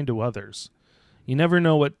and kind to others. You never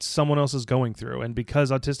know what someone else is going through, and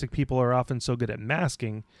because autistic people are often so good at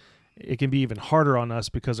masking, it can be even harder on us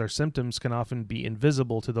because our symptoms can often be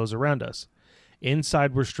invisible to those around us.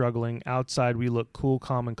 Inside we're struggling, outside we look cool,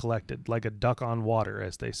 calm, and collected, like a duck on water,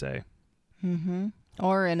 as they say.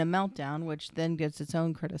 Or in a meltdown, which then gets its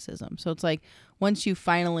own criticism. So it's like once you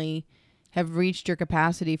finally have reached your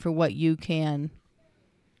capacity for what you can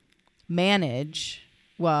manage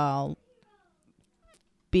while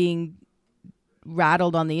being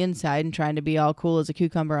rattled on the inside and trying to be all cool as a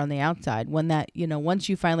cucumber on the outside, when that, once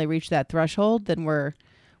you finally reach that threshold, then you're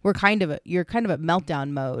kind of at meltdown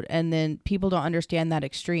mode. And then people don't understand that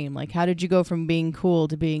extreme. Like, how did you go from being cool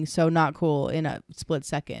to being so not cool in a split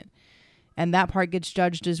second? And that part gets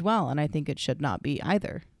judged as well. And I think it should not be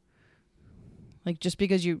either. Like, just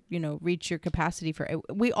because you reach your capacity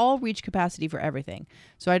we all reach capacity for everything.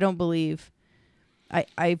 So I don't believe,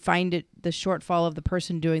 I find it the shortfall of the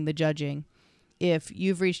person doing the judging. If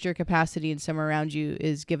you've reached your capacity and someone around you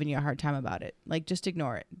is giving you a hard time about it, like, just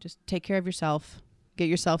ignore it. Just take care of yourself. Get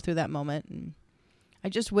yourself through that moment. And I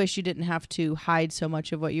just wish you didn't have to hide so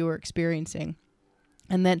much of what you were experiencing.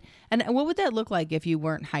 And what would that look like if you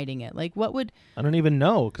weren't hiding it? Like, what would... I don't even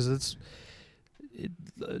know, because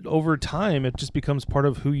over time, it just becomes part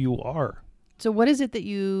of who you are. So what is it that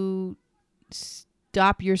you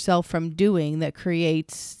stop yourself from doing that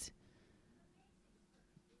creates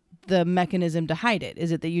the mechanism to hide it?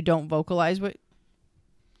 Is it that you don't vocalize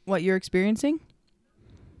what you're experiencing?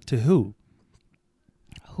 To who?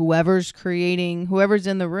 Whoever's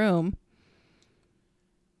in the room.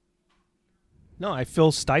 No, I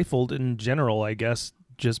feel stifled in general, I guess,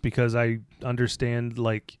 just because I understand,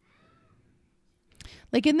 like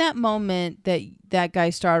in that moment that guy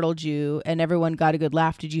startled you and everyone got a good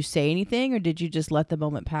laugh, did you say anything or did you just let the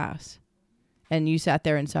moment pass and you sat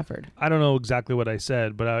there and suffered? I don't know exactly what I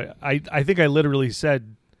said, but I think I literally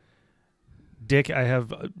said, Dick, I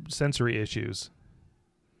have sensory issues.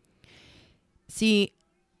 See,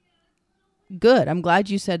 good. I'm glad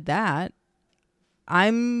you said that.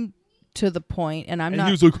 I'm to the point, and I'm not...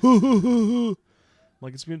 And he was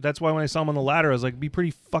like, like, that's why when I saw him on the ladder, I was like, it'd be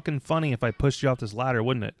pretty fucking funny if I pushed you off this ladder,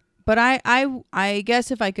 wouldn't it? But I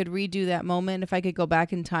guess if I could redo that moment, if I could go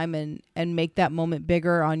back in time and make that moment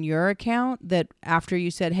bigger on your account, that after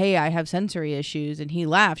you said, "Hey, I have sensory issues," and he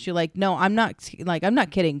laughs, you're like, "No, I'm not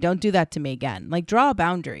kidding. Don't do that to me again." Like, draw a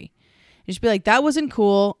boundary. Just be like, "That wasn't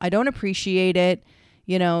cool. I don't appreciate it.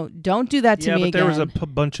 Don't do that to me again." Yeah, but there was a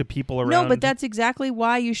bunch of people around. No, but that's exactly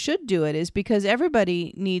why you should do it, is because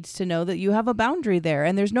everybody needs to know that you have a boundary there,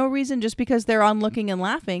 and there's no reason just because they're on looking and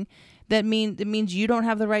laughing it means you don't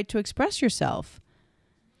have the right to express yourself.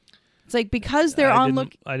 It's like because they're on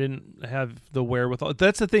look. I didn't have the wherewithal.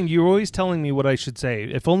 That's the thing. You're always telling me what I should say.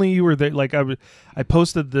 If only you were there. Like I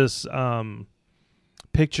posted this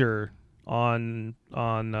picture on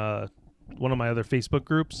one of my other Facebook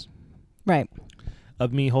groups, right,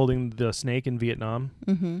 of me holding the snake in Vietnam,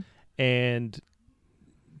 and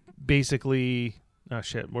basically, oh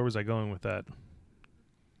shit, where was I going with that?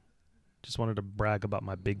 Just wanted to brag about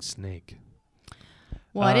my big snake.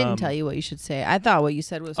 Well, I didn't tell you what you should say. I thought what you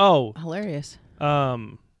said was hilarious.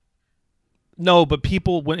 No, but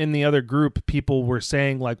people in the other group, people were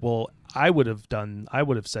saying like, well, I would have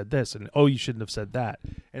said this, and you shouldn't have said that.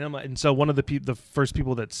 And so one of the first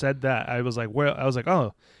people that said that, I was like,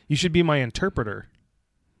 oh, you should be my interpreter.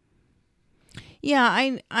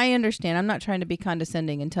 Yeah, I understand. I'm not trying to be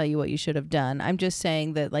condescending and tell you what you should have done. I'm just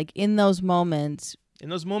saying that, like, in those moments, it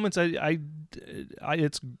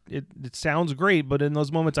sounds great, but in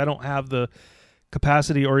those moments I don't have the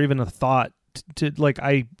capacity or even a thought to like,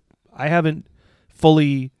 I haven't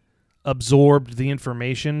fully absorbed the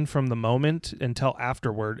information from the moment until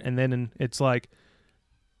afterward, and then it's like,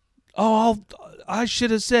 I should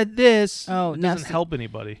have said this. It doesn't help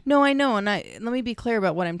anybody. No, I know, and let me be clear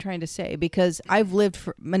about what I'm trying to say, because I've lived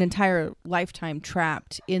for an entire lifetime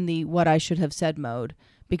trapped in the what I should have said mode,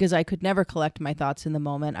 because I could never collect my thoughts in the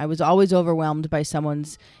moment. I was always overwhelmed by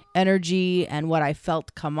someone's energy and what I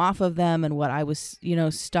felt come off of them and what I was,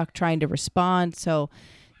 stuck trying to respond. So,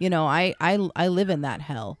 I live in that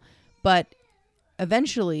hell. But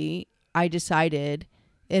eventually I decided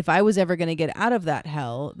if I was ever going to get out of that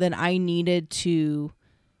hell, then I needed to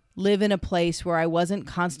live in a place where I wasn't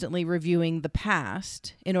constantly reviewing the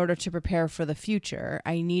past in order to prepare for the future.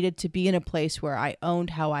 I needed to be in a place where I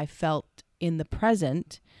owned how I felt in the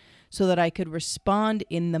present so that I could respond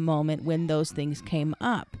in the moment when those things came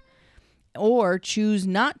up, or choose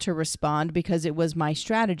not to respond because it was my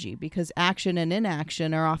strategy, because action and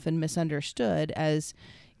inaction are often misunderstood as,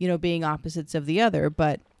 being opposites of the other,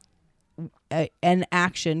 but an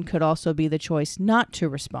action could also be the choice not to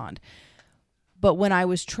respond. But when I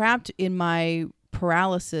was trapped in my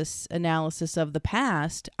paralysis analysis of the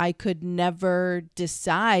past, I could never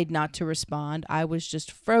decide not to respond. I was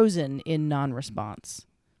just frozen in non-response,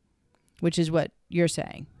 which is what you're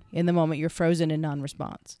saying. In the moment, you're frozen in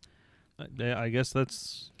non-response. I guess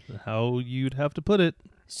that's how you'd have to put it.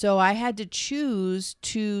 So I had to choose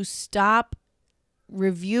to stop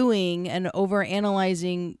reviewing and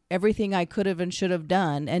overanalyzing everything I could have and should have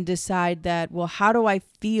done, and decide that, well, how do I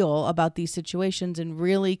feel about these situations, and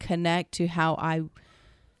really connect to how I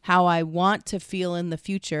want to feel in the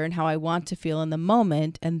future and how I want to feel in the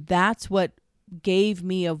moment. And that's what gave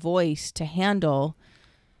me a voice to handle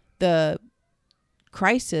the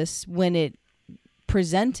crisis when it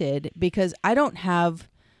presented, because I don't have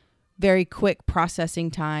very quick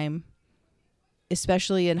processing time,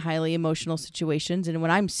 especially in highly emotional situations. And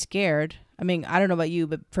when I'm scared, I mean, I don't know about you,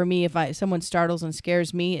 but for me, if someone startles and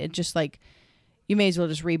scares me, it just like, you may as well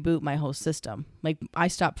just reboot my whole system. Like, I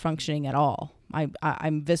stop functioning at all. I'm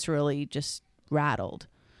viscerally just rattled.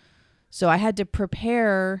 So I had to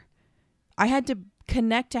prepare. I had to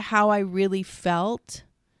connect to how I really felt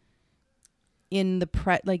in the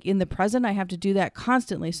present. I have to do that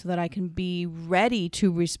constantly so that I can be ready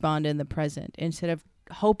to respond in the present, instead of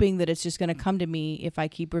hoping that it's just going to come to me if I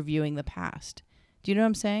keep reviewing the past. Do you know what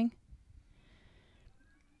I'm saying?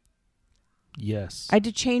 Yes. I had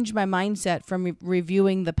to change my mindset from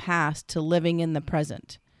reviewing the past to living in the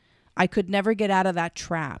present. I could never get out of that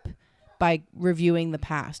trap by reviewing the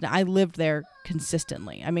past. Now, I lived there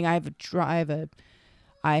consistently. I mean, I have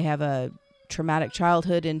a traumatic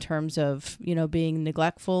childhood in terms of, being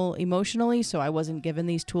neglectful emotionally. So I wasn't given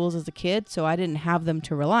these tools as a kid, so I didn't have them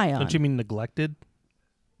to rely on. Don't you mean neglected?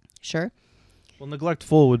 Sure. Well,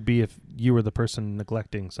 neglectful would be if you were the person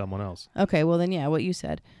neglecting someone else. Okay, well then, yeah, what you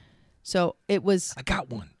said. So it was. I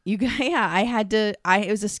got one. I had to.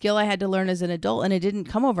 It was a skill I had to learn as an adult, and it didn't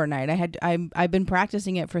come overnight. I've been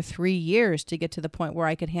practicing it for 3 years to get to the point where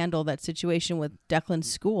I could handle that situation with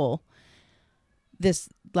Declan's school this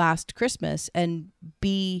last Christmas and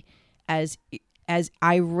be as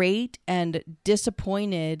irate and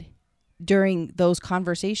disappointed during those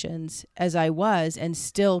conversations as I was, and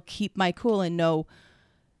still keep my cool and know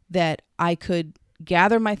that I could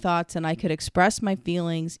gather my thoughts and I could express my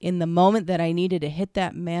feelings in the moment that I needed to hit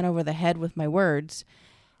that man over the head with my words.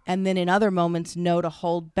 And then in other moments, know to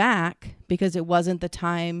hold back because it wasn't the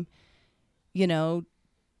time,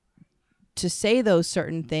 to say those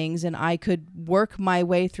certain things. And I could work my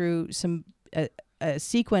way through a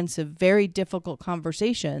sequence of very difficult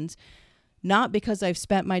conversations, not because I've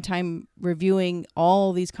spent my time reviewing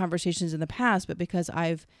all these conversations in the past, but because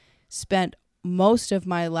I've spent most of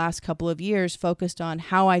my last couple of years focused on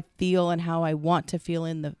how I feel and how I want to feel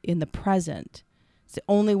in the present. It's the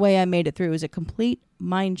only way I made it through. It was a complete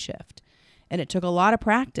mind shift. And it took a lot of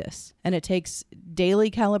practice, and it takes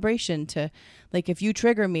daily calibration to, like, if you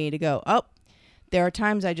trigger me to go, oh, there are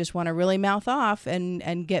times I just want to really mouth off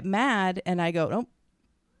and get mad, and I go, oh,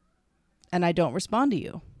 and I don't respond to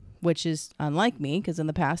you, which is unlike me because in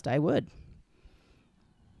the past I would.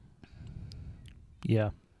 Yeah.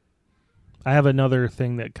 I have another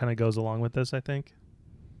thing that kind of goes along with this, I think.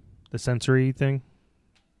 The sensory thing.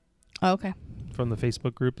 Oh, okay. From the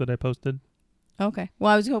Facebook group that I posted. Okay.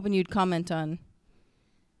 Well, I was hoping you'd comment on.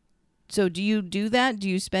 So do you do that? Do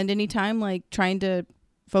you spend any time like trying to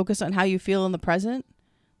focus on how you feel in the present?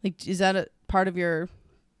 Like, is that a part of your...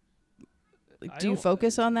 Like, do you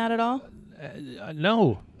focus on that at all?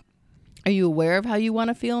 No. Are you aware of how you want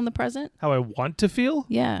to feel in the present? How I want to feel?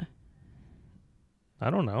 Yeah. I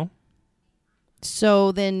don't know.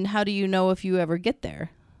 So then how do you know if you ever get there?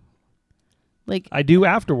 Like, I do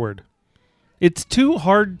afterward. It's too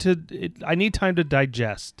hard to... I need time to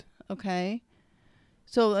digest. Okay.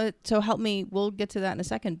 So help me. We'll get to that in a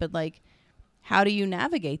second. But like, how do you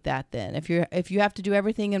navigate that then? If you have to do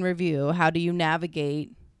everything in review, how do you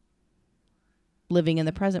navigate living in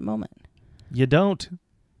the present moment? You don't.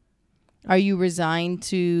 Are you resigned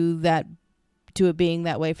to it being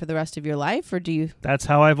that way for the rest of your life, or do you? That's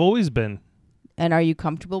how I've always been. And are you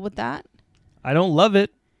comfortable with that? I don't love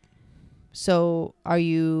it. So are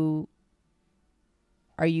you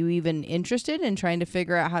even interested in trying to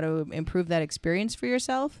figure out how to improve that experience for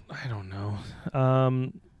yourself? I don't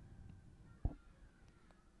know.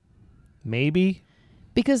 Maybe.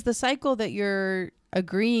 Because the cycle that you're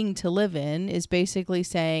agreeing to live in is basically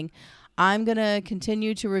saying, I'm going to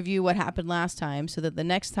continue to review what happened last time so that the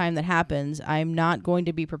next time that happens, I'm not going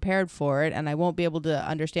to be prepared for it and I won't be able to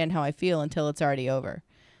understand how I feel until it's already over.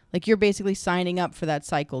 Like, you're basically signing up for that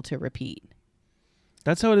cycle to repeat.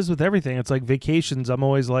 That's how it is with everything. It's like vacations. I'm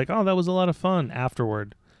always like, oh, that was a lot of fun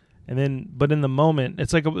afterward. And then, but in the moment,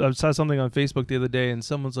 it's like I saw something on Facebook the other day and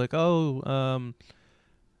someone's like, oh,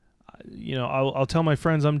 I'll tell my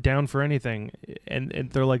friends I'm down for anything. And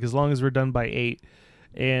they're like, as long as we're done by 8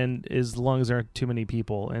 and as long as there aren't too many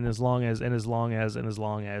people and as long as, you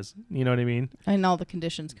know what I mean? And all the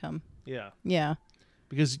conditions come. Yeah. Yeah.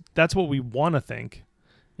 Because that's what we want to think.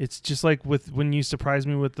 It's just like with when you surprise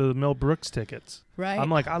me with the Mel Brooks tickets. Right. I'm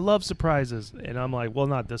like, I love surprises. And I'm like, well,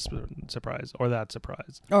 not this surprise or that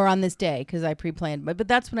surprise. Or on this day because I pre-planned. But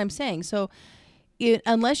that's what I'm saying. So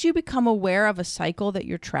unless you become aware of a cycle that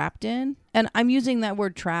you're trapped in, and I'm using that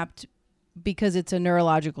word trapped because it's a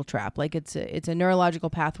neurological trap. Like it's a neurological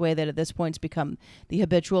pathway that at this point has become the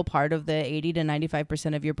habitual part of the 80 to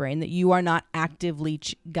 95% of your brain that you are not actively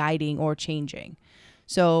guiding or changing.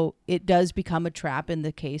 So it does become a trap in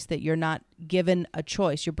the case that you're not given a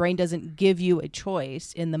choice. Your brain doesn't give you a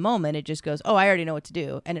choice in the moment. It just goes, oh, I already know what to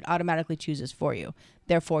do. And it automatically chooses for you,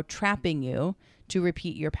 therefore trapping you to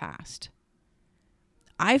repeat your past.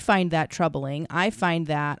 I find that troubling. I find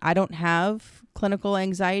that I don't have clinical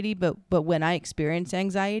anxiety, but when I experience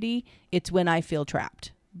anxiety, it's when I feel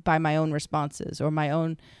trapped by my own responses or my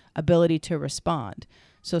own ability to respond.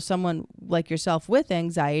 So someone like yourself with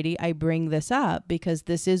anxiety, I bring this up because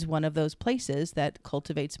this is one of those places that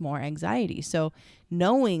cultivates more anxiety. So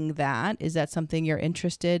knowing that, is that something you're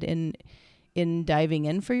interested in diving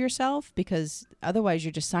in for yourself? Because otherwise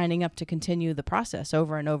you're just signing up to continue the process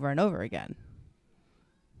over and over and over again.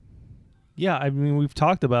 Yeah, I mean, we've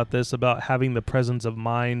talked about this, about having the presence of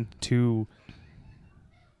mind to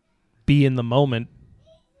be in the moment,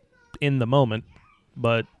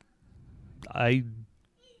 but I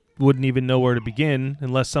wouldn't even know where to begin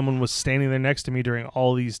unless someone was standing there next to me during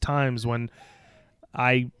all these times when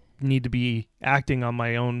I need to be acting on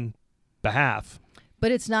my own behalf.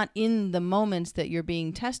 But it's not in the moments that you're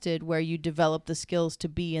being tested where you develop the skills to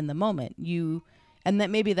be in the moment. And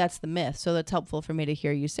that maybe that's the myth. So that's helpful for me to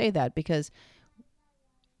hear you say that, because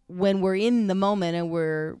when we're in the moment and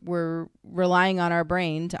we're relying on our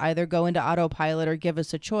brain to either go into autopilot or give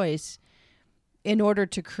us a choice, in order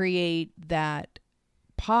to create that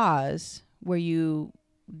pause where you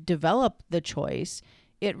develop the choice,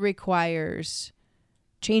 it requires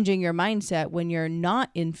changing your mindset when you're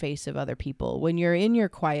not in face of other people, when you're in your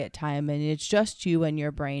quiet time and it's just you and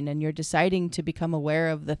your brain and you're deciding to become aware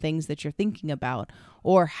of the things that you're thinking about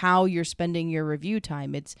or how you're spending your review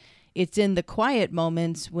time. It's in the quiet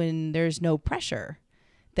moments when there's no pressure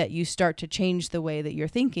that you start to change the way that you're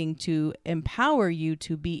thinking to empower you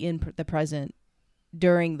to be in the present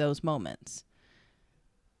during those moments.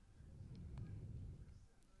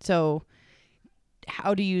 So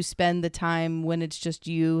how do you spend the time when it's just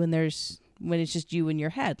you and when it's just you in your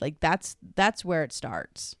head? Like that's where it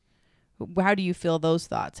starts. How do you feel those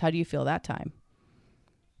thoughts? How do you feel that time?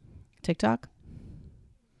 TikTok?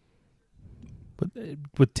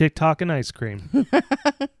 With TikTok and ice cream.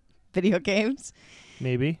 Video games?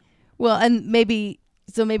 Maybe. Well, and maybe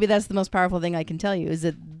that's the most powerful thing I can tell you is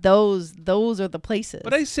that those are the places.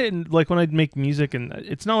 But I sit and like when I make music and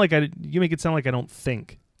it's not like you make it sound like I don't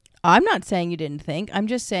think. I'm not saying you didn't think. I'm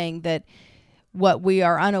just saying that what we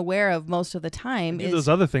are unaware of most of the time I do is those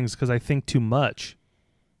other things because I think too much.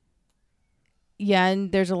 Yeah,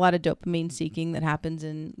 and there's a lot of dopamine seeking that happens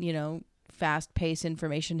in, fast-paced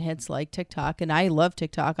information hits like TikTok. And I love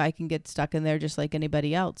TikTok. I can get stuck in there just like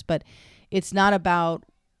anybody else. But it's not about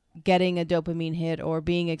getting a dopamine hit or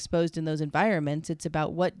being exposed in those environments. It's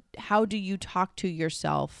about how do you talk to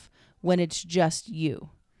yourself when it's just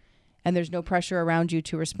you? And there's no pressure around you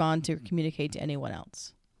to respond to or communicate to anyone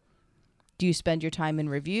else. Do you spend your time in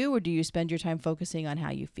review or do you spend your time focusing on how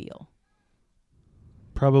you feel?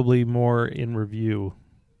 Probably more in review.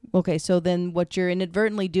 Okay, so then what you're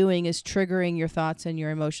inadvertently doing is triggering your thoughts and your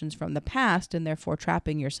emotions from the past and therefore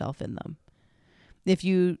trapping yourself in them. If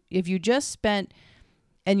you just spent,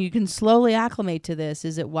 and you can slowly acclimate to this,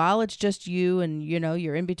 is that while it's just you and,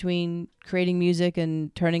 you're in between creating music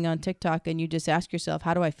and turning on TikTok and you just ask yourself,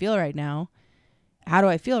 how do I feel right now? How do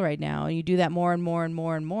I feel right now? And you do that more and more and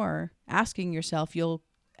more and more, asking yourself, you'll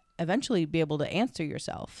eventually be able to answer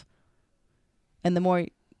yourself. And the more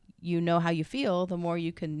you know how you feel, the more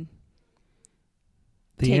you can.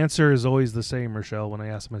 The answer is always the same, Rochelle, when I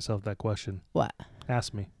ask myself that question. What?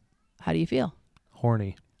 Ask me. How do you feel?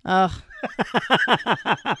 Horny. Ugh.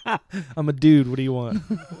 I'm a dude. What do you want?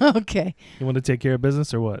 Okay. You want to take care of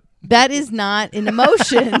business or what? That is not an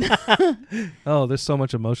emotion. Oh, there's so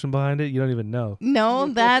much emotion behind it. You don't even know. No,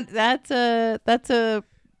 that's a. It's going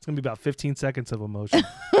to be about 15 seconds of emotion.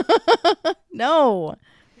 No,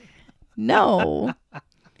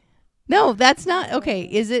 that's not. Okay.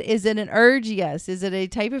 Is it an urge? Yes. Is it a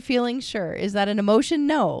type of feeling? Sure. Is that an emotion?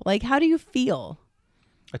 No. Like, how do you feel?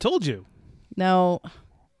 I told you. No.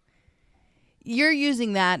 You're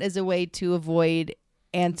using that as a way to avoid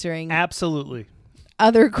answering Absolutely.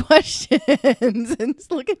 other questions. And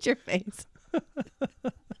look at your face.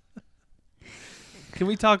 Can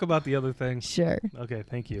we talk about the other thing? Sure. Okay,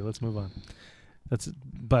 thank you. Let's move on. That's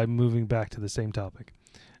by moving back to the same topic.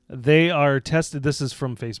 They are tested. This is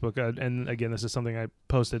from Facebook. And again, this is something I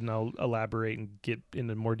posted and I'll elaborate and get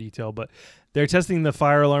into more detail. But they're testing the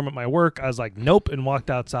fire alarm at my work. I was like, nope, and walked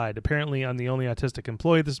outside. Apparently, I'm the only autistic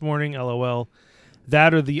employee this morning. LOL.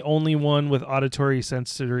 That or the only one with auditory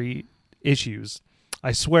sensory issues.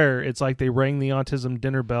 I swear, it's like they rang the autism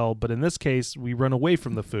dinner bell. But in this case, we run away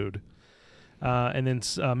from the food. And then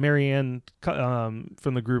Marianne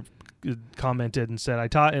from the group commented and said, I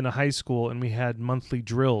taught in a high school and we had monthly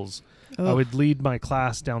drills. Ugh. I would lead my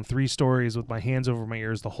class down 3 stories with my hands over my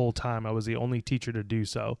ears the whole time. I was the only teacher to do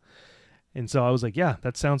so. And so I was like, yeah,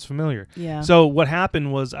 that sounds familiar. Yeah. So what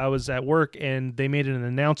happened was I was at work and they made an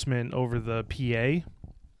announcement over the PA.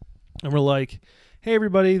 And we're like, hey,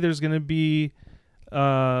 everybody, there's going to be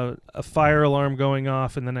a fire alarm going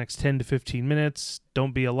off in the next 10 to 15 minutes.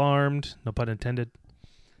 Don't be alarmed. No pun intended.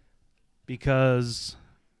 Because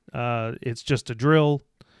it's just a drill.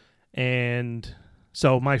 And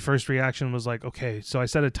so my first reaction was like, okay. So I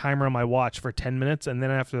set a timer on my watch for 10 minutes. And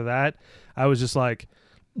then after that, I was just like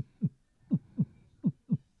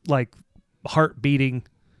heart beating,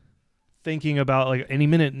 thinking about like any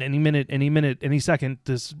minute, any second,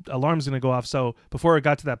 this alarm's going to go off. So before it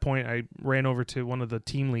got to that point, I ran over to one of the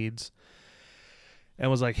team leads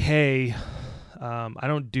and was like, hey, I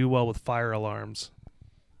don't do well with fire alarms.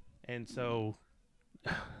 And so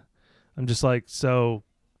I'm just like, so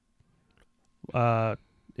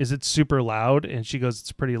is it super loud? And she goes,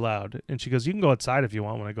 it's pretty loud. And she goes, you can go outside if you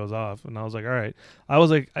want when it goes off. And I was like, all right. I was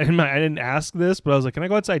like, I didn't ask this, but I was like, can I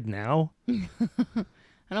go outside now?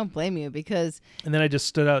 I don't blame you because. And then I just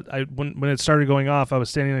stood out. When it started going off, I was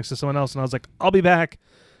standing next to someone else and I was like, I'll be back.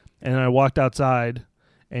 And I walked outside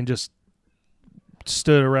and just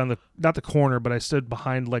stood around not the corner, but I stood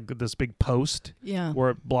behind like this big post Yeah.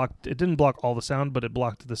 where it didn't block all the sound, but it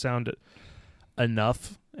blocked the sound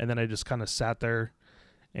enough. And then I just kind of sat there,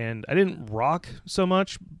 and I didn't rock so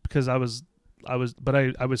much because I was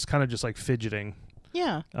kind of just like fidgeting.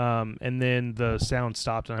 Yeah. And then the sound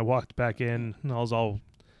stopped, and I walked back in, and I was all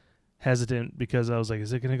hesitant because I was like,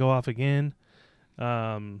 is it going to go off again?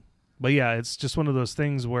 But yeah, it's just one of those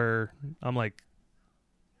things where I'm like,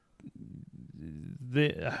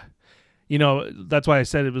 that's why I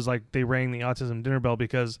said it was like they rang the autism dinner bell,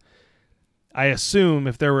 because I assume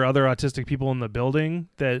if there were other autistic people in the building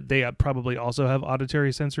that they probably also have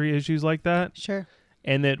auditory sensory issues like that. Sure.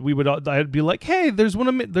 And that I'd be like, hey, there's one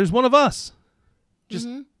of us. Just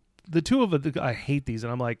the two of us. I hate these.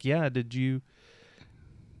 And I'm like, yeah, did you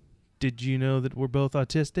know that we're both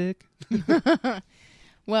autistic?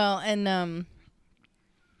 Well, and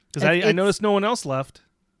because I noticed no one else left.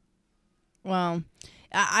 Well,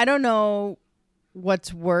 I don't know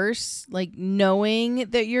what's worse, like knowing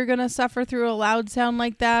that you're going to suffer through a loud sound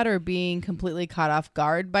like that, or being completely caught off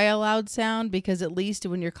guard by a loud sound, because at least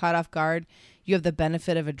when you're caught off guard, you have the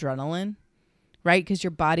benefit of adrenaline, right? Because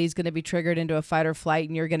your body's going to be triggered into a fight or flight,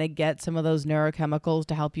 and you're going to get some of those neurochemicals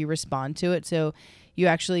to help you respond to it. So you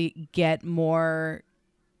actually get more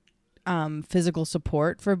physical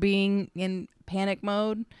support for being in panic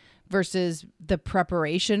mode, versus the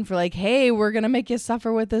preparation for like, hey, we're going to make you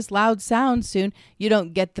suffer with this loud sound soon. You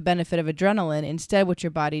don't get the benefit of adrenaline. Instead, what your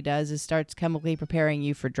body does is starts chemically preparing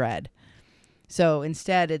you for dread. So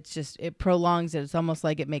instead, it prolongs it. It's almost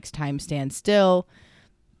like it makes time stand still.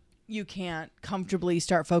 You can't comfortably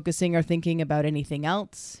start focusing or thinking about anything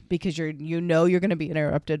else because you're going to be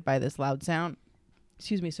interrupted by this loud sound.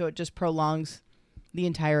 Excuse me. So it just prolongs the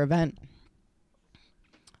entire event.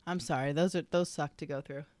 I'm sorry. Those suck to go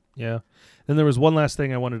through. Yeah. Then there was one last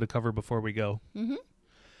thing I wanted to cover before we go. Mm-hmm.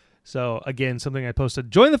 So, again, something I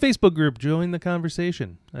posted. Join the Facebook group. Join the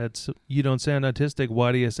conversation. That's You Don't Sound Autistic,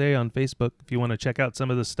 Why Do You Say, on Facebook, if you want to check out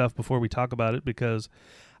some of this stuff before we talk about it, because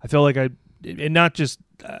I feel like I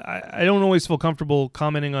don't always feel comfortable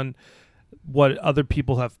commenting on what other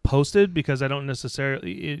people have posted, because I don't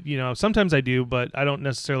necessarily, sometimes I do, but I don't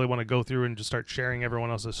necessarily want to go through and just start sharing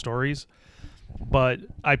everyone else's stories. But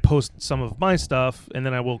I post some of my stuff, and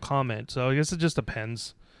then I will comment. So I guess it just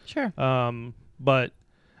depends. Sure. But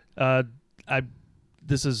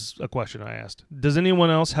this is a question I asked. Does anyone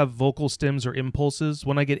else have vocal stems or impulses?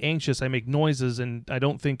 When I get anxious, I make noises, and I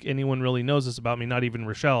don't think anyone really knows this about me, not even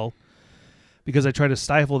Rochelle, because I try to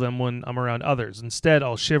stifle them when I'm around others. Instead,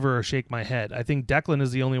 I'll shiver or shake my head. I think Declan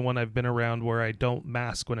is the only one I've been around where I don't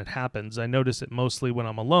mask when it happens. I notice it mostly when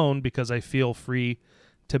I'm alone because I feel free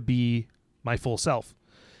to be my full self.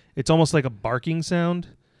 It's almost like a barking sound.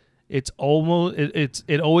 It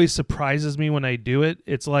always surprises me when I do it.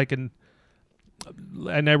 It's like and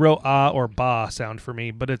I wrote ah or ba sound for me,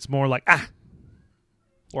 but it's more like ah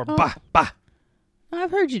or ba. I've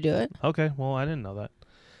heard you do it. Okay, well, I didn't know that.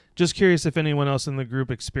 Just curious if anyone else in the group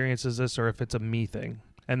experiences this, or if it's a me thing.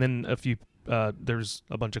 And then there's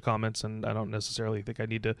a bunch of comments, and I don't necessarily think I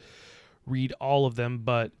need to read all of them,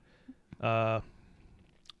 but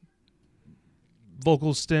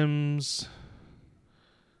vocal stems,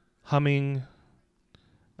 humming,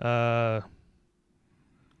 guitar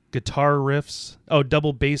riffs,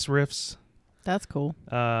 double bass riffs. That's cool.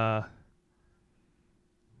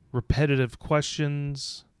 Repetitive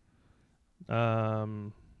questions.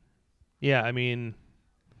 Yeah, I mean,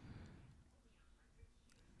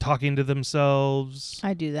 talking to themselves.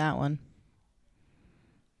 I do that one.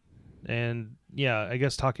 And yeah, I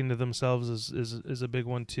guess talking to themselves is a big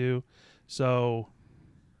one too. So,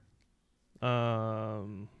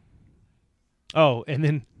 and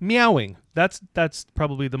then meowing. That's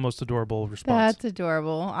probably the most adorable response. That's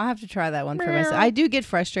adorable. I'll have to try that one for myself. I do get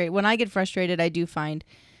frustrated. When I get frustrated, I do find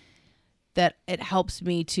that it helps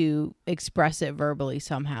me to express it verbally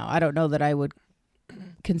somehow. I don't know that I would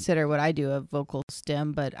consider what I do a vocal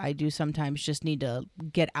stem, but I do sometimes just need to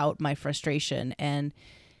get out my frustration. And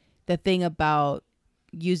the thing about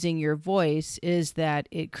using your voice is that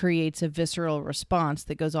it creates a visceral response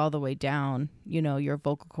that goes all the way down, your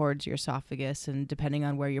vocal cords, your esophagus, and depending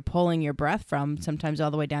on where you're pulling your breath from, sometimes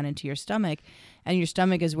all the way down into your stomach. And your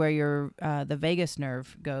stomach is where the vagus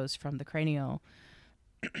nerve goes from the cranial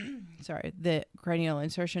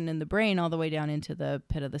insertion in the brain all the way down into the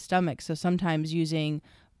pit of the stomach. So sometimes using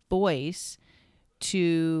voice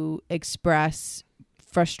to express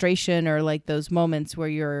frustration, or like those moments where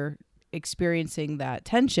you're experiencing that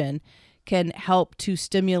tension, can help to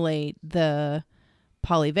stimulate the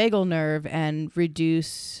polyvagal nerve and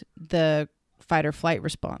reduce the fight or flight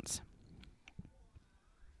response.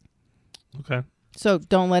 Okay. So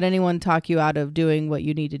don't let anyone talk you out of doing what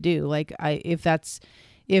you need to do. Like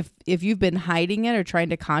if you've been hiding it or trying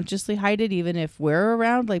to consciously hide it, even if we're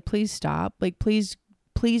around, like please stop. Like please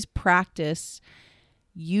practice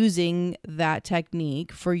using that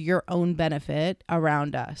technique for your own benefit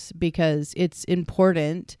around us, because it's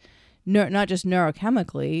important, not just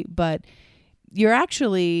neurochemically, but you're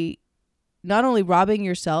actually not only robbing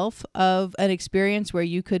yourself of an experience where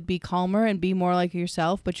you could be calmer and be more like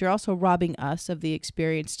yourself, but you're also robbing us of the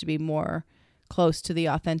experience to be more close to the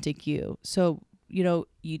authentic you. So,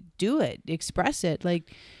 you do it, express it.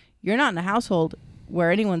 Like, you're not in a household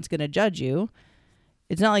where anyone's going to judge you.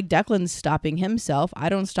 It's not like Declan's stopping himself. I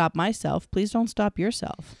don't stop myself. Please don't stop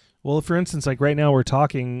yourself. Well, for instance, like right now we're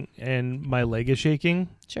talking and my leg is shaking.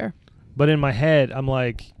 Sure. But in my head, I'm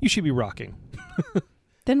like, you should be rocking.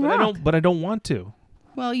 Then rock. But I don't want to.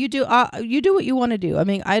 Well, you do. You do what you want to do. I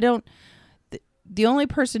mean, I don't. The only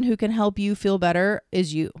person who can help you feel better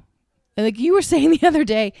is you. And like you were saying the other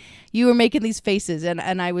day, you were making these faces,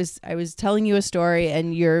 and I was telling you a story,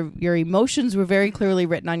 and your emotions were very clearly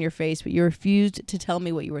written on your face, but you refused to tell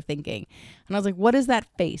me what you were thinking. And I was like, "What is that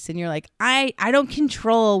face?" And you're like, "I don't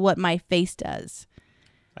control what my face does."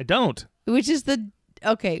 I don't. Which is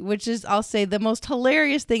I'll say the most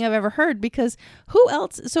hilarious thing I've ever heard, because who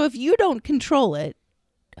else? So if you don't control it,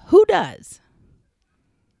 who does?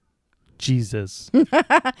 Jesus.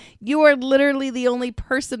 You are literally the only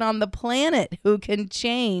person on the planet who can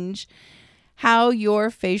change how your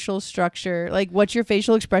facial structure, like what your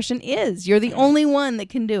facial expression is. You're the only one that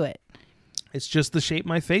can do it. It's just the shape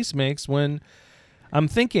my face makes when I'm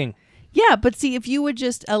thinking. Yeah, but see, if you would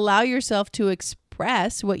just allow yourself to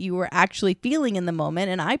express what you were actually feeling in the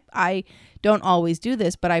moment, and I don't always do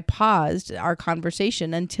this, but I paused our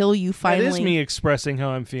conversation until you finally... That is me expressing how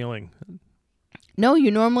I'm feeling. No,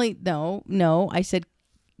 you normally... No, I said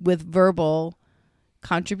with verbal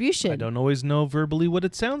contribution. I don't always know verbally what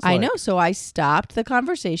it sounds like. I know, so I stopped the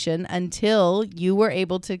conversation until you were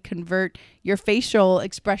able to convert your facial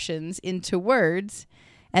expressions into words,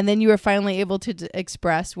 and then you were finally able to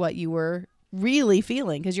express what you were really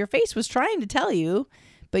feeling, because your face was trying to tell you,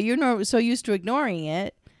 but you're so used to ignoring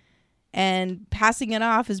it and passing it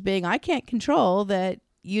off as being, I can't control, that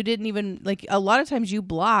you didn't even, like, a lot of times you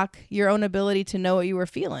block your own ability to know what you were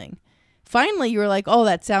feeling. Finally, you were like, oh,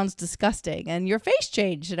 that sounds disgusting, and your face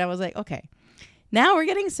changed, and I was like, okay, now we're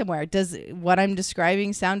getting somewhere. Does what I'm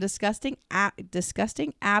describing sound disgusting?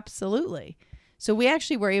 Disgusting? Absolutely. So we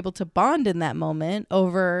actually were able to bond in that moment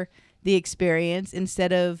over the experience,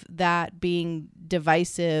 instead of that being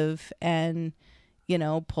divisive and,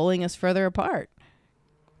 pulling us further apart.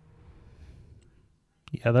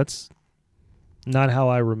 Yeah, that's not how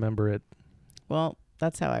I remember it. Well,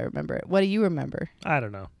 that's how I remember it. What do you remember? I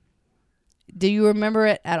don't know. Do you remember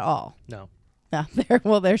it at all? No. No.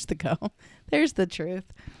 There's the go. There's the truth.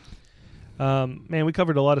 Man, we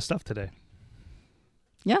covered a lot of stuff today.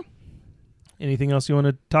 Yeah. Anything else you want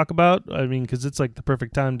to talk about? I mean, because it's like the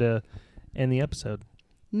perfect time to end the episode.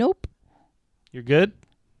 Nope. You're good?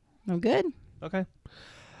 I'm good. Okay.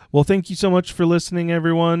 Well, thank you so much for listening,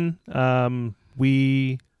 everyone. There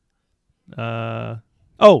is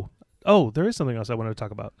something else I wanted to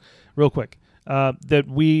talk about real quick. That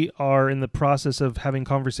we are in the process of having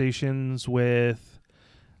conversations with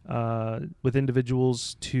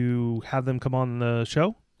individuals to have them come on the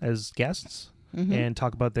show as guests. Mm-hmm. And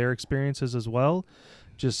talk about their experiences as well.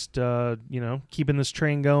 Just, keeping this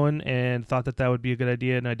train going, and thought that would be a good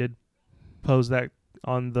idea. And I did pose that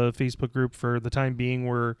on the Facebook group. For the time being,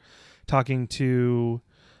 we're talking to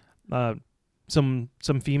some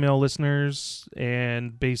female listeners,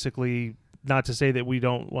 and basically, not to say that we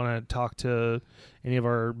don't want to talk to any of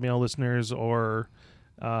our male listeners, or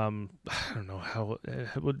I don't know how,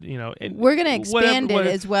 we're going to expand it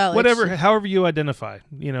as well. However you identify,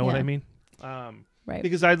 what I mean? Right.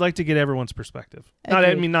 Because I'd like to get everyone's perspective.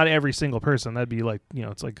 Not every single person. That'd be like,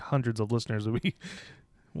 it's like hundreds of listeners that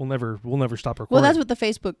we'll never stop recording. Well, that's what the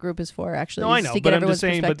Facebook group is for, actually. No, I know, but I'm just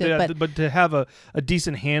saying, but to have a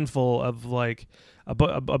decent handful of like a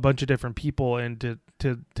bunch of different people, and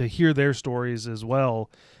to hear their stories as well,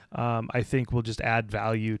 I think will just add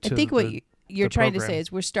value to. I think what you're trying to say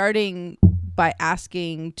is we're starting by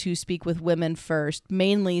asking to speak with women first,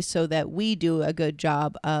 mainly so that we do a good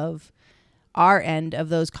job of our end of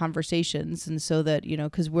those conversations, and so that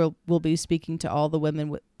because we'll be speaking to all the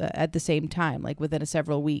women at the same time, like within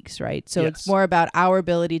several weeks, right? So It's more about our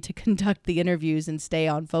ability to conduct the interviews and stay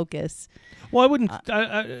on focus. Well, I wouldn't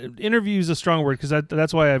interview is a strong word, because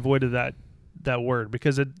that's why I avoided that word,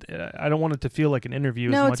 because I don't want it to feel like an interview.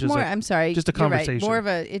 No, as much it's more. I'm sorry, just a conversation. Right. More of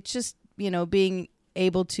a. It's just being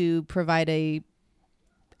able to provide a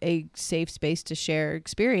safe space to share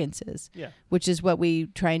experiences. Yeah. Which is what we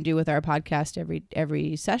try and do with our podcast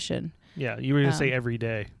every session. Yeah, you were going to say every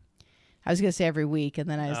day. I was going to say every week, and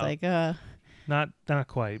then I was like, Not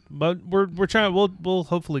quite. But we're trying. We'll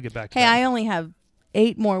hopefully get back to hey, that. I only have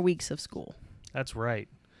 8 more weeks of school. That's right.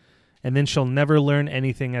 And then she'll never learn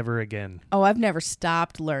anything ever again. Oh, I've never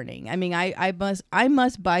stopped learning. I mean, I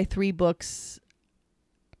must buy 3 books.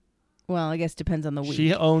 Well, I guess it depends on the week.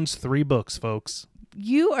 She owns 3 books, folks.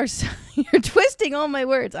 You're twisting all my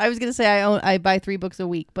words. I was going to say I buy 3 books a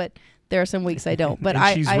week, but there are some weeks I don't. But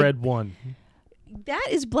and she's read 1. That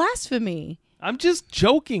is blasphemy. I'm just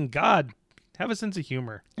joking. God, have a sense of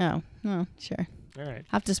humor. Oh, sure. All right.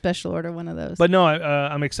 Have to special order one of those. But no,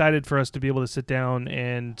 I'm excited for us to be able to sit down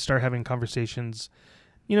and start having conversations,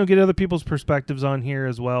 get other people's perspectives on here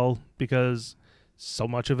as well, because so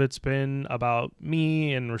much of it's been about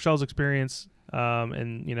me and Rochelle's experience,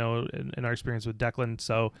 and our experience with Declan.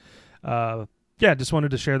 So, just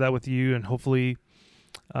wanted to share that with you and hopefully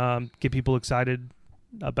get people excited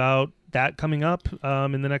about that coming up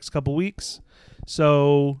in the next couple weeks.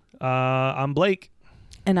 So I'm Blake.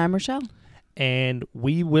 And I'm Rochelle. And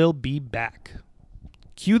we will be back.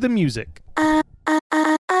 Cue the music.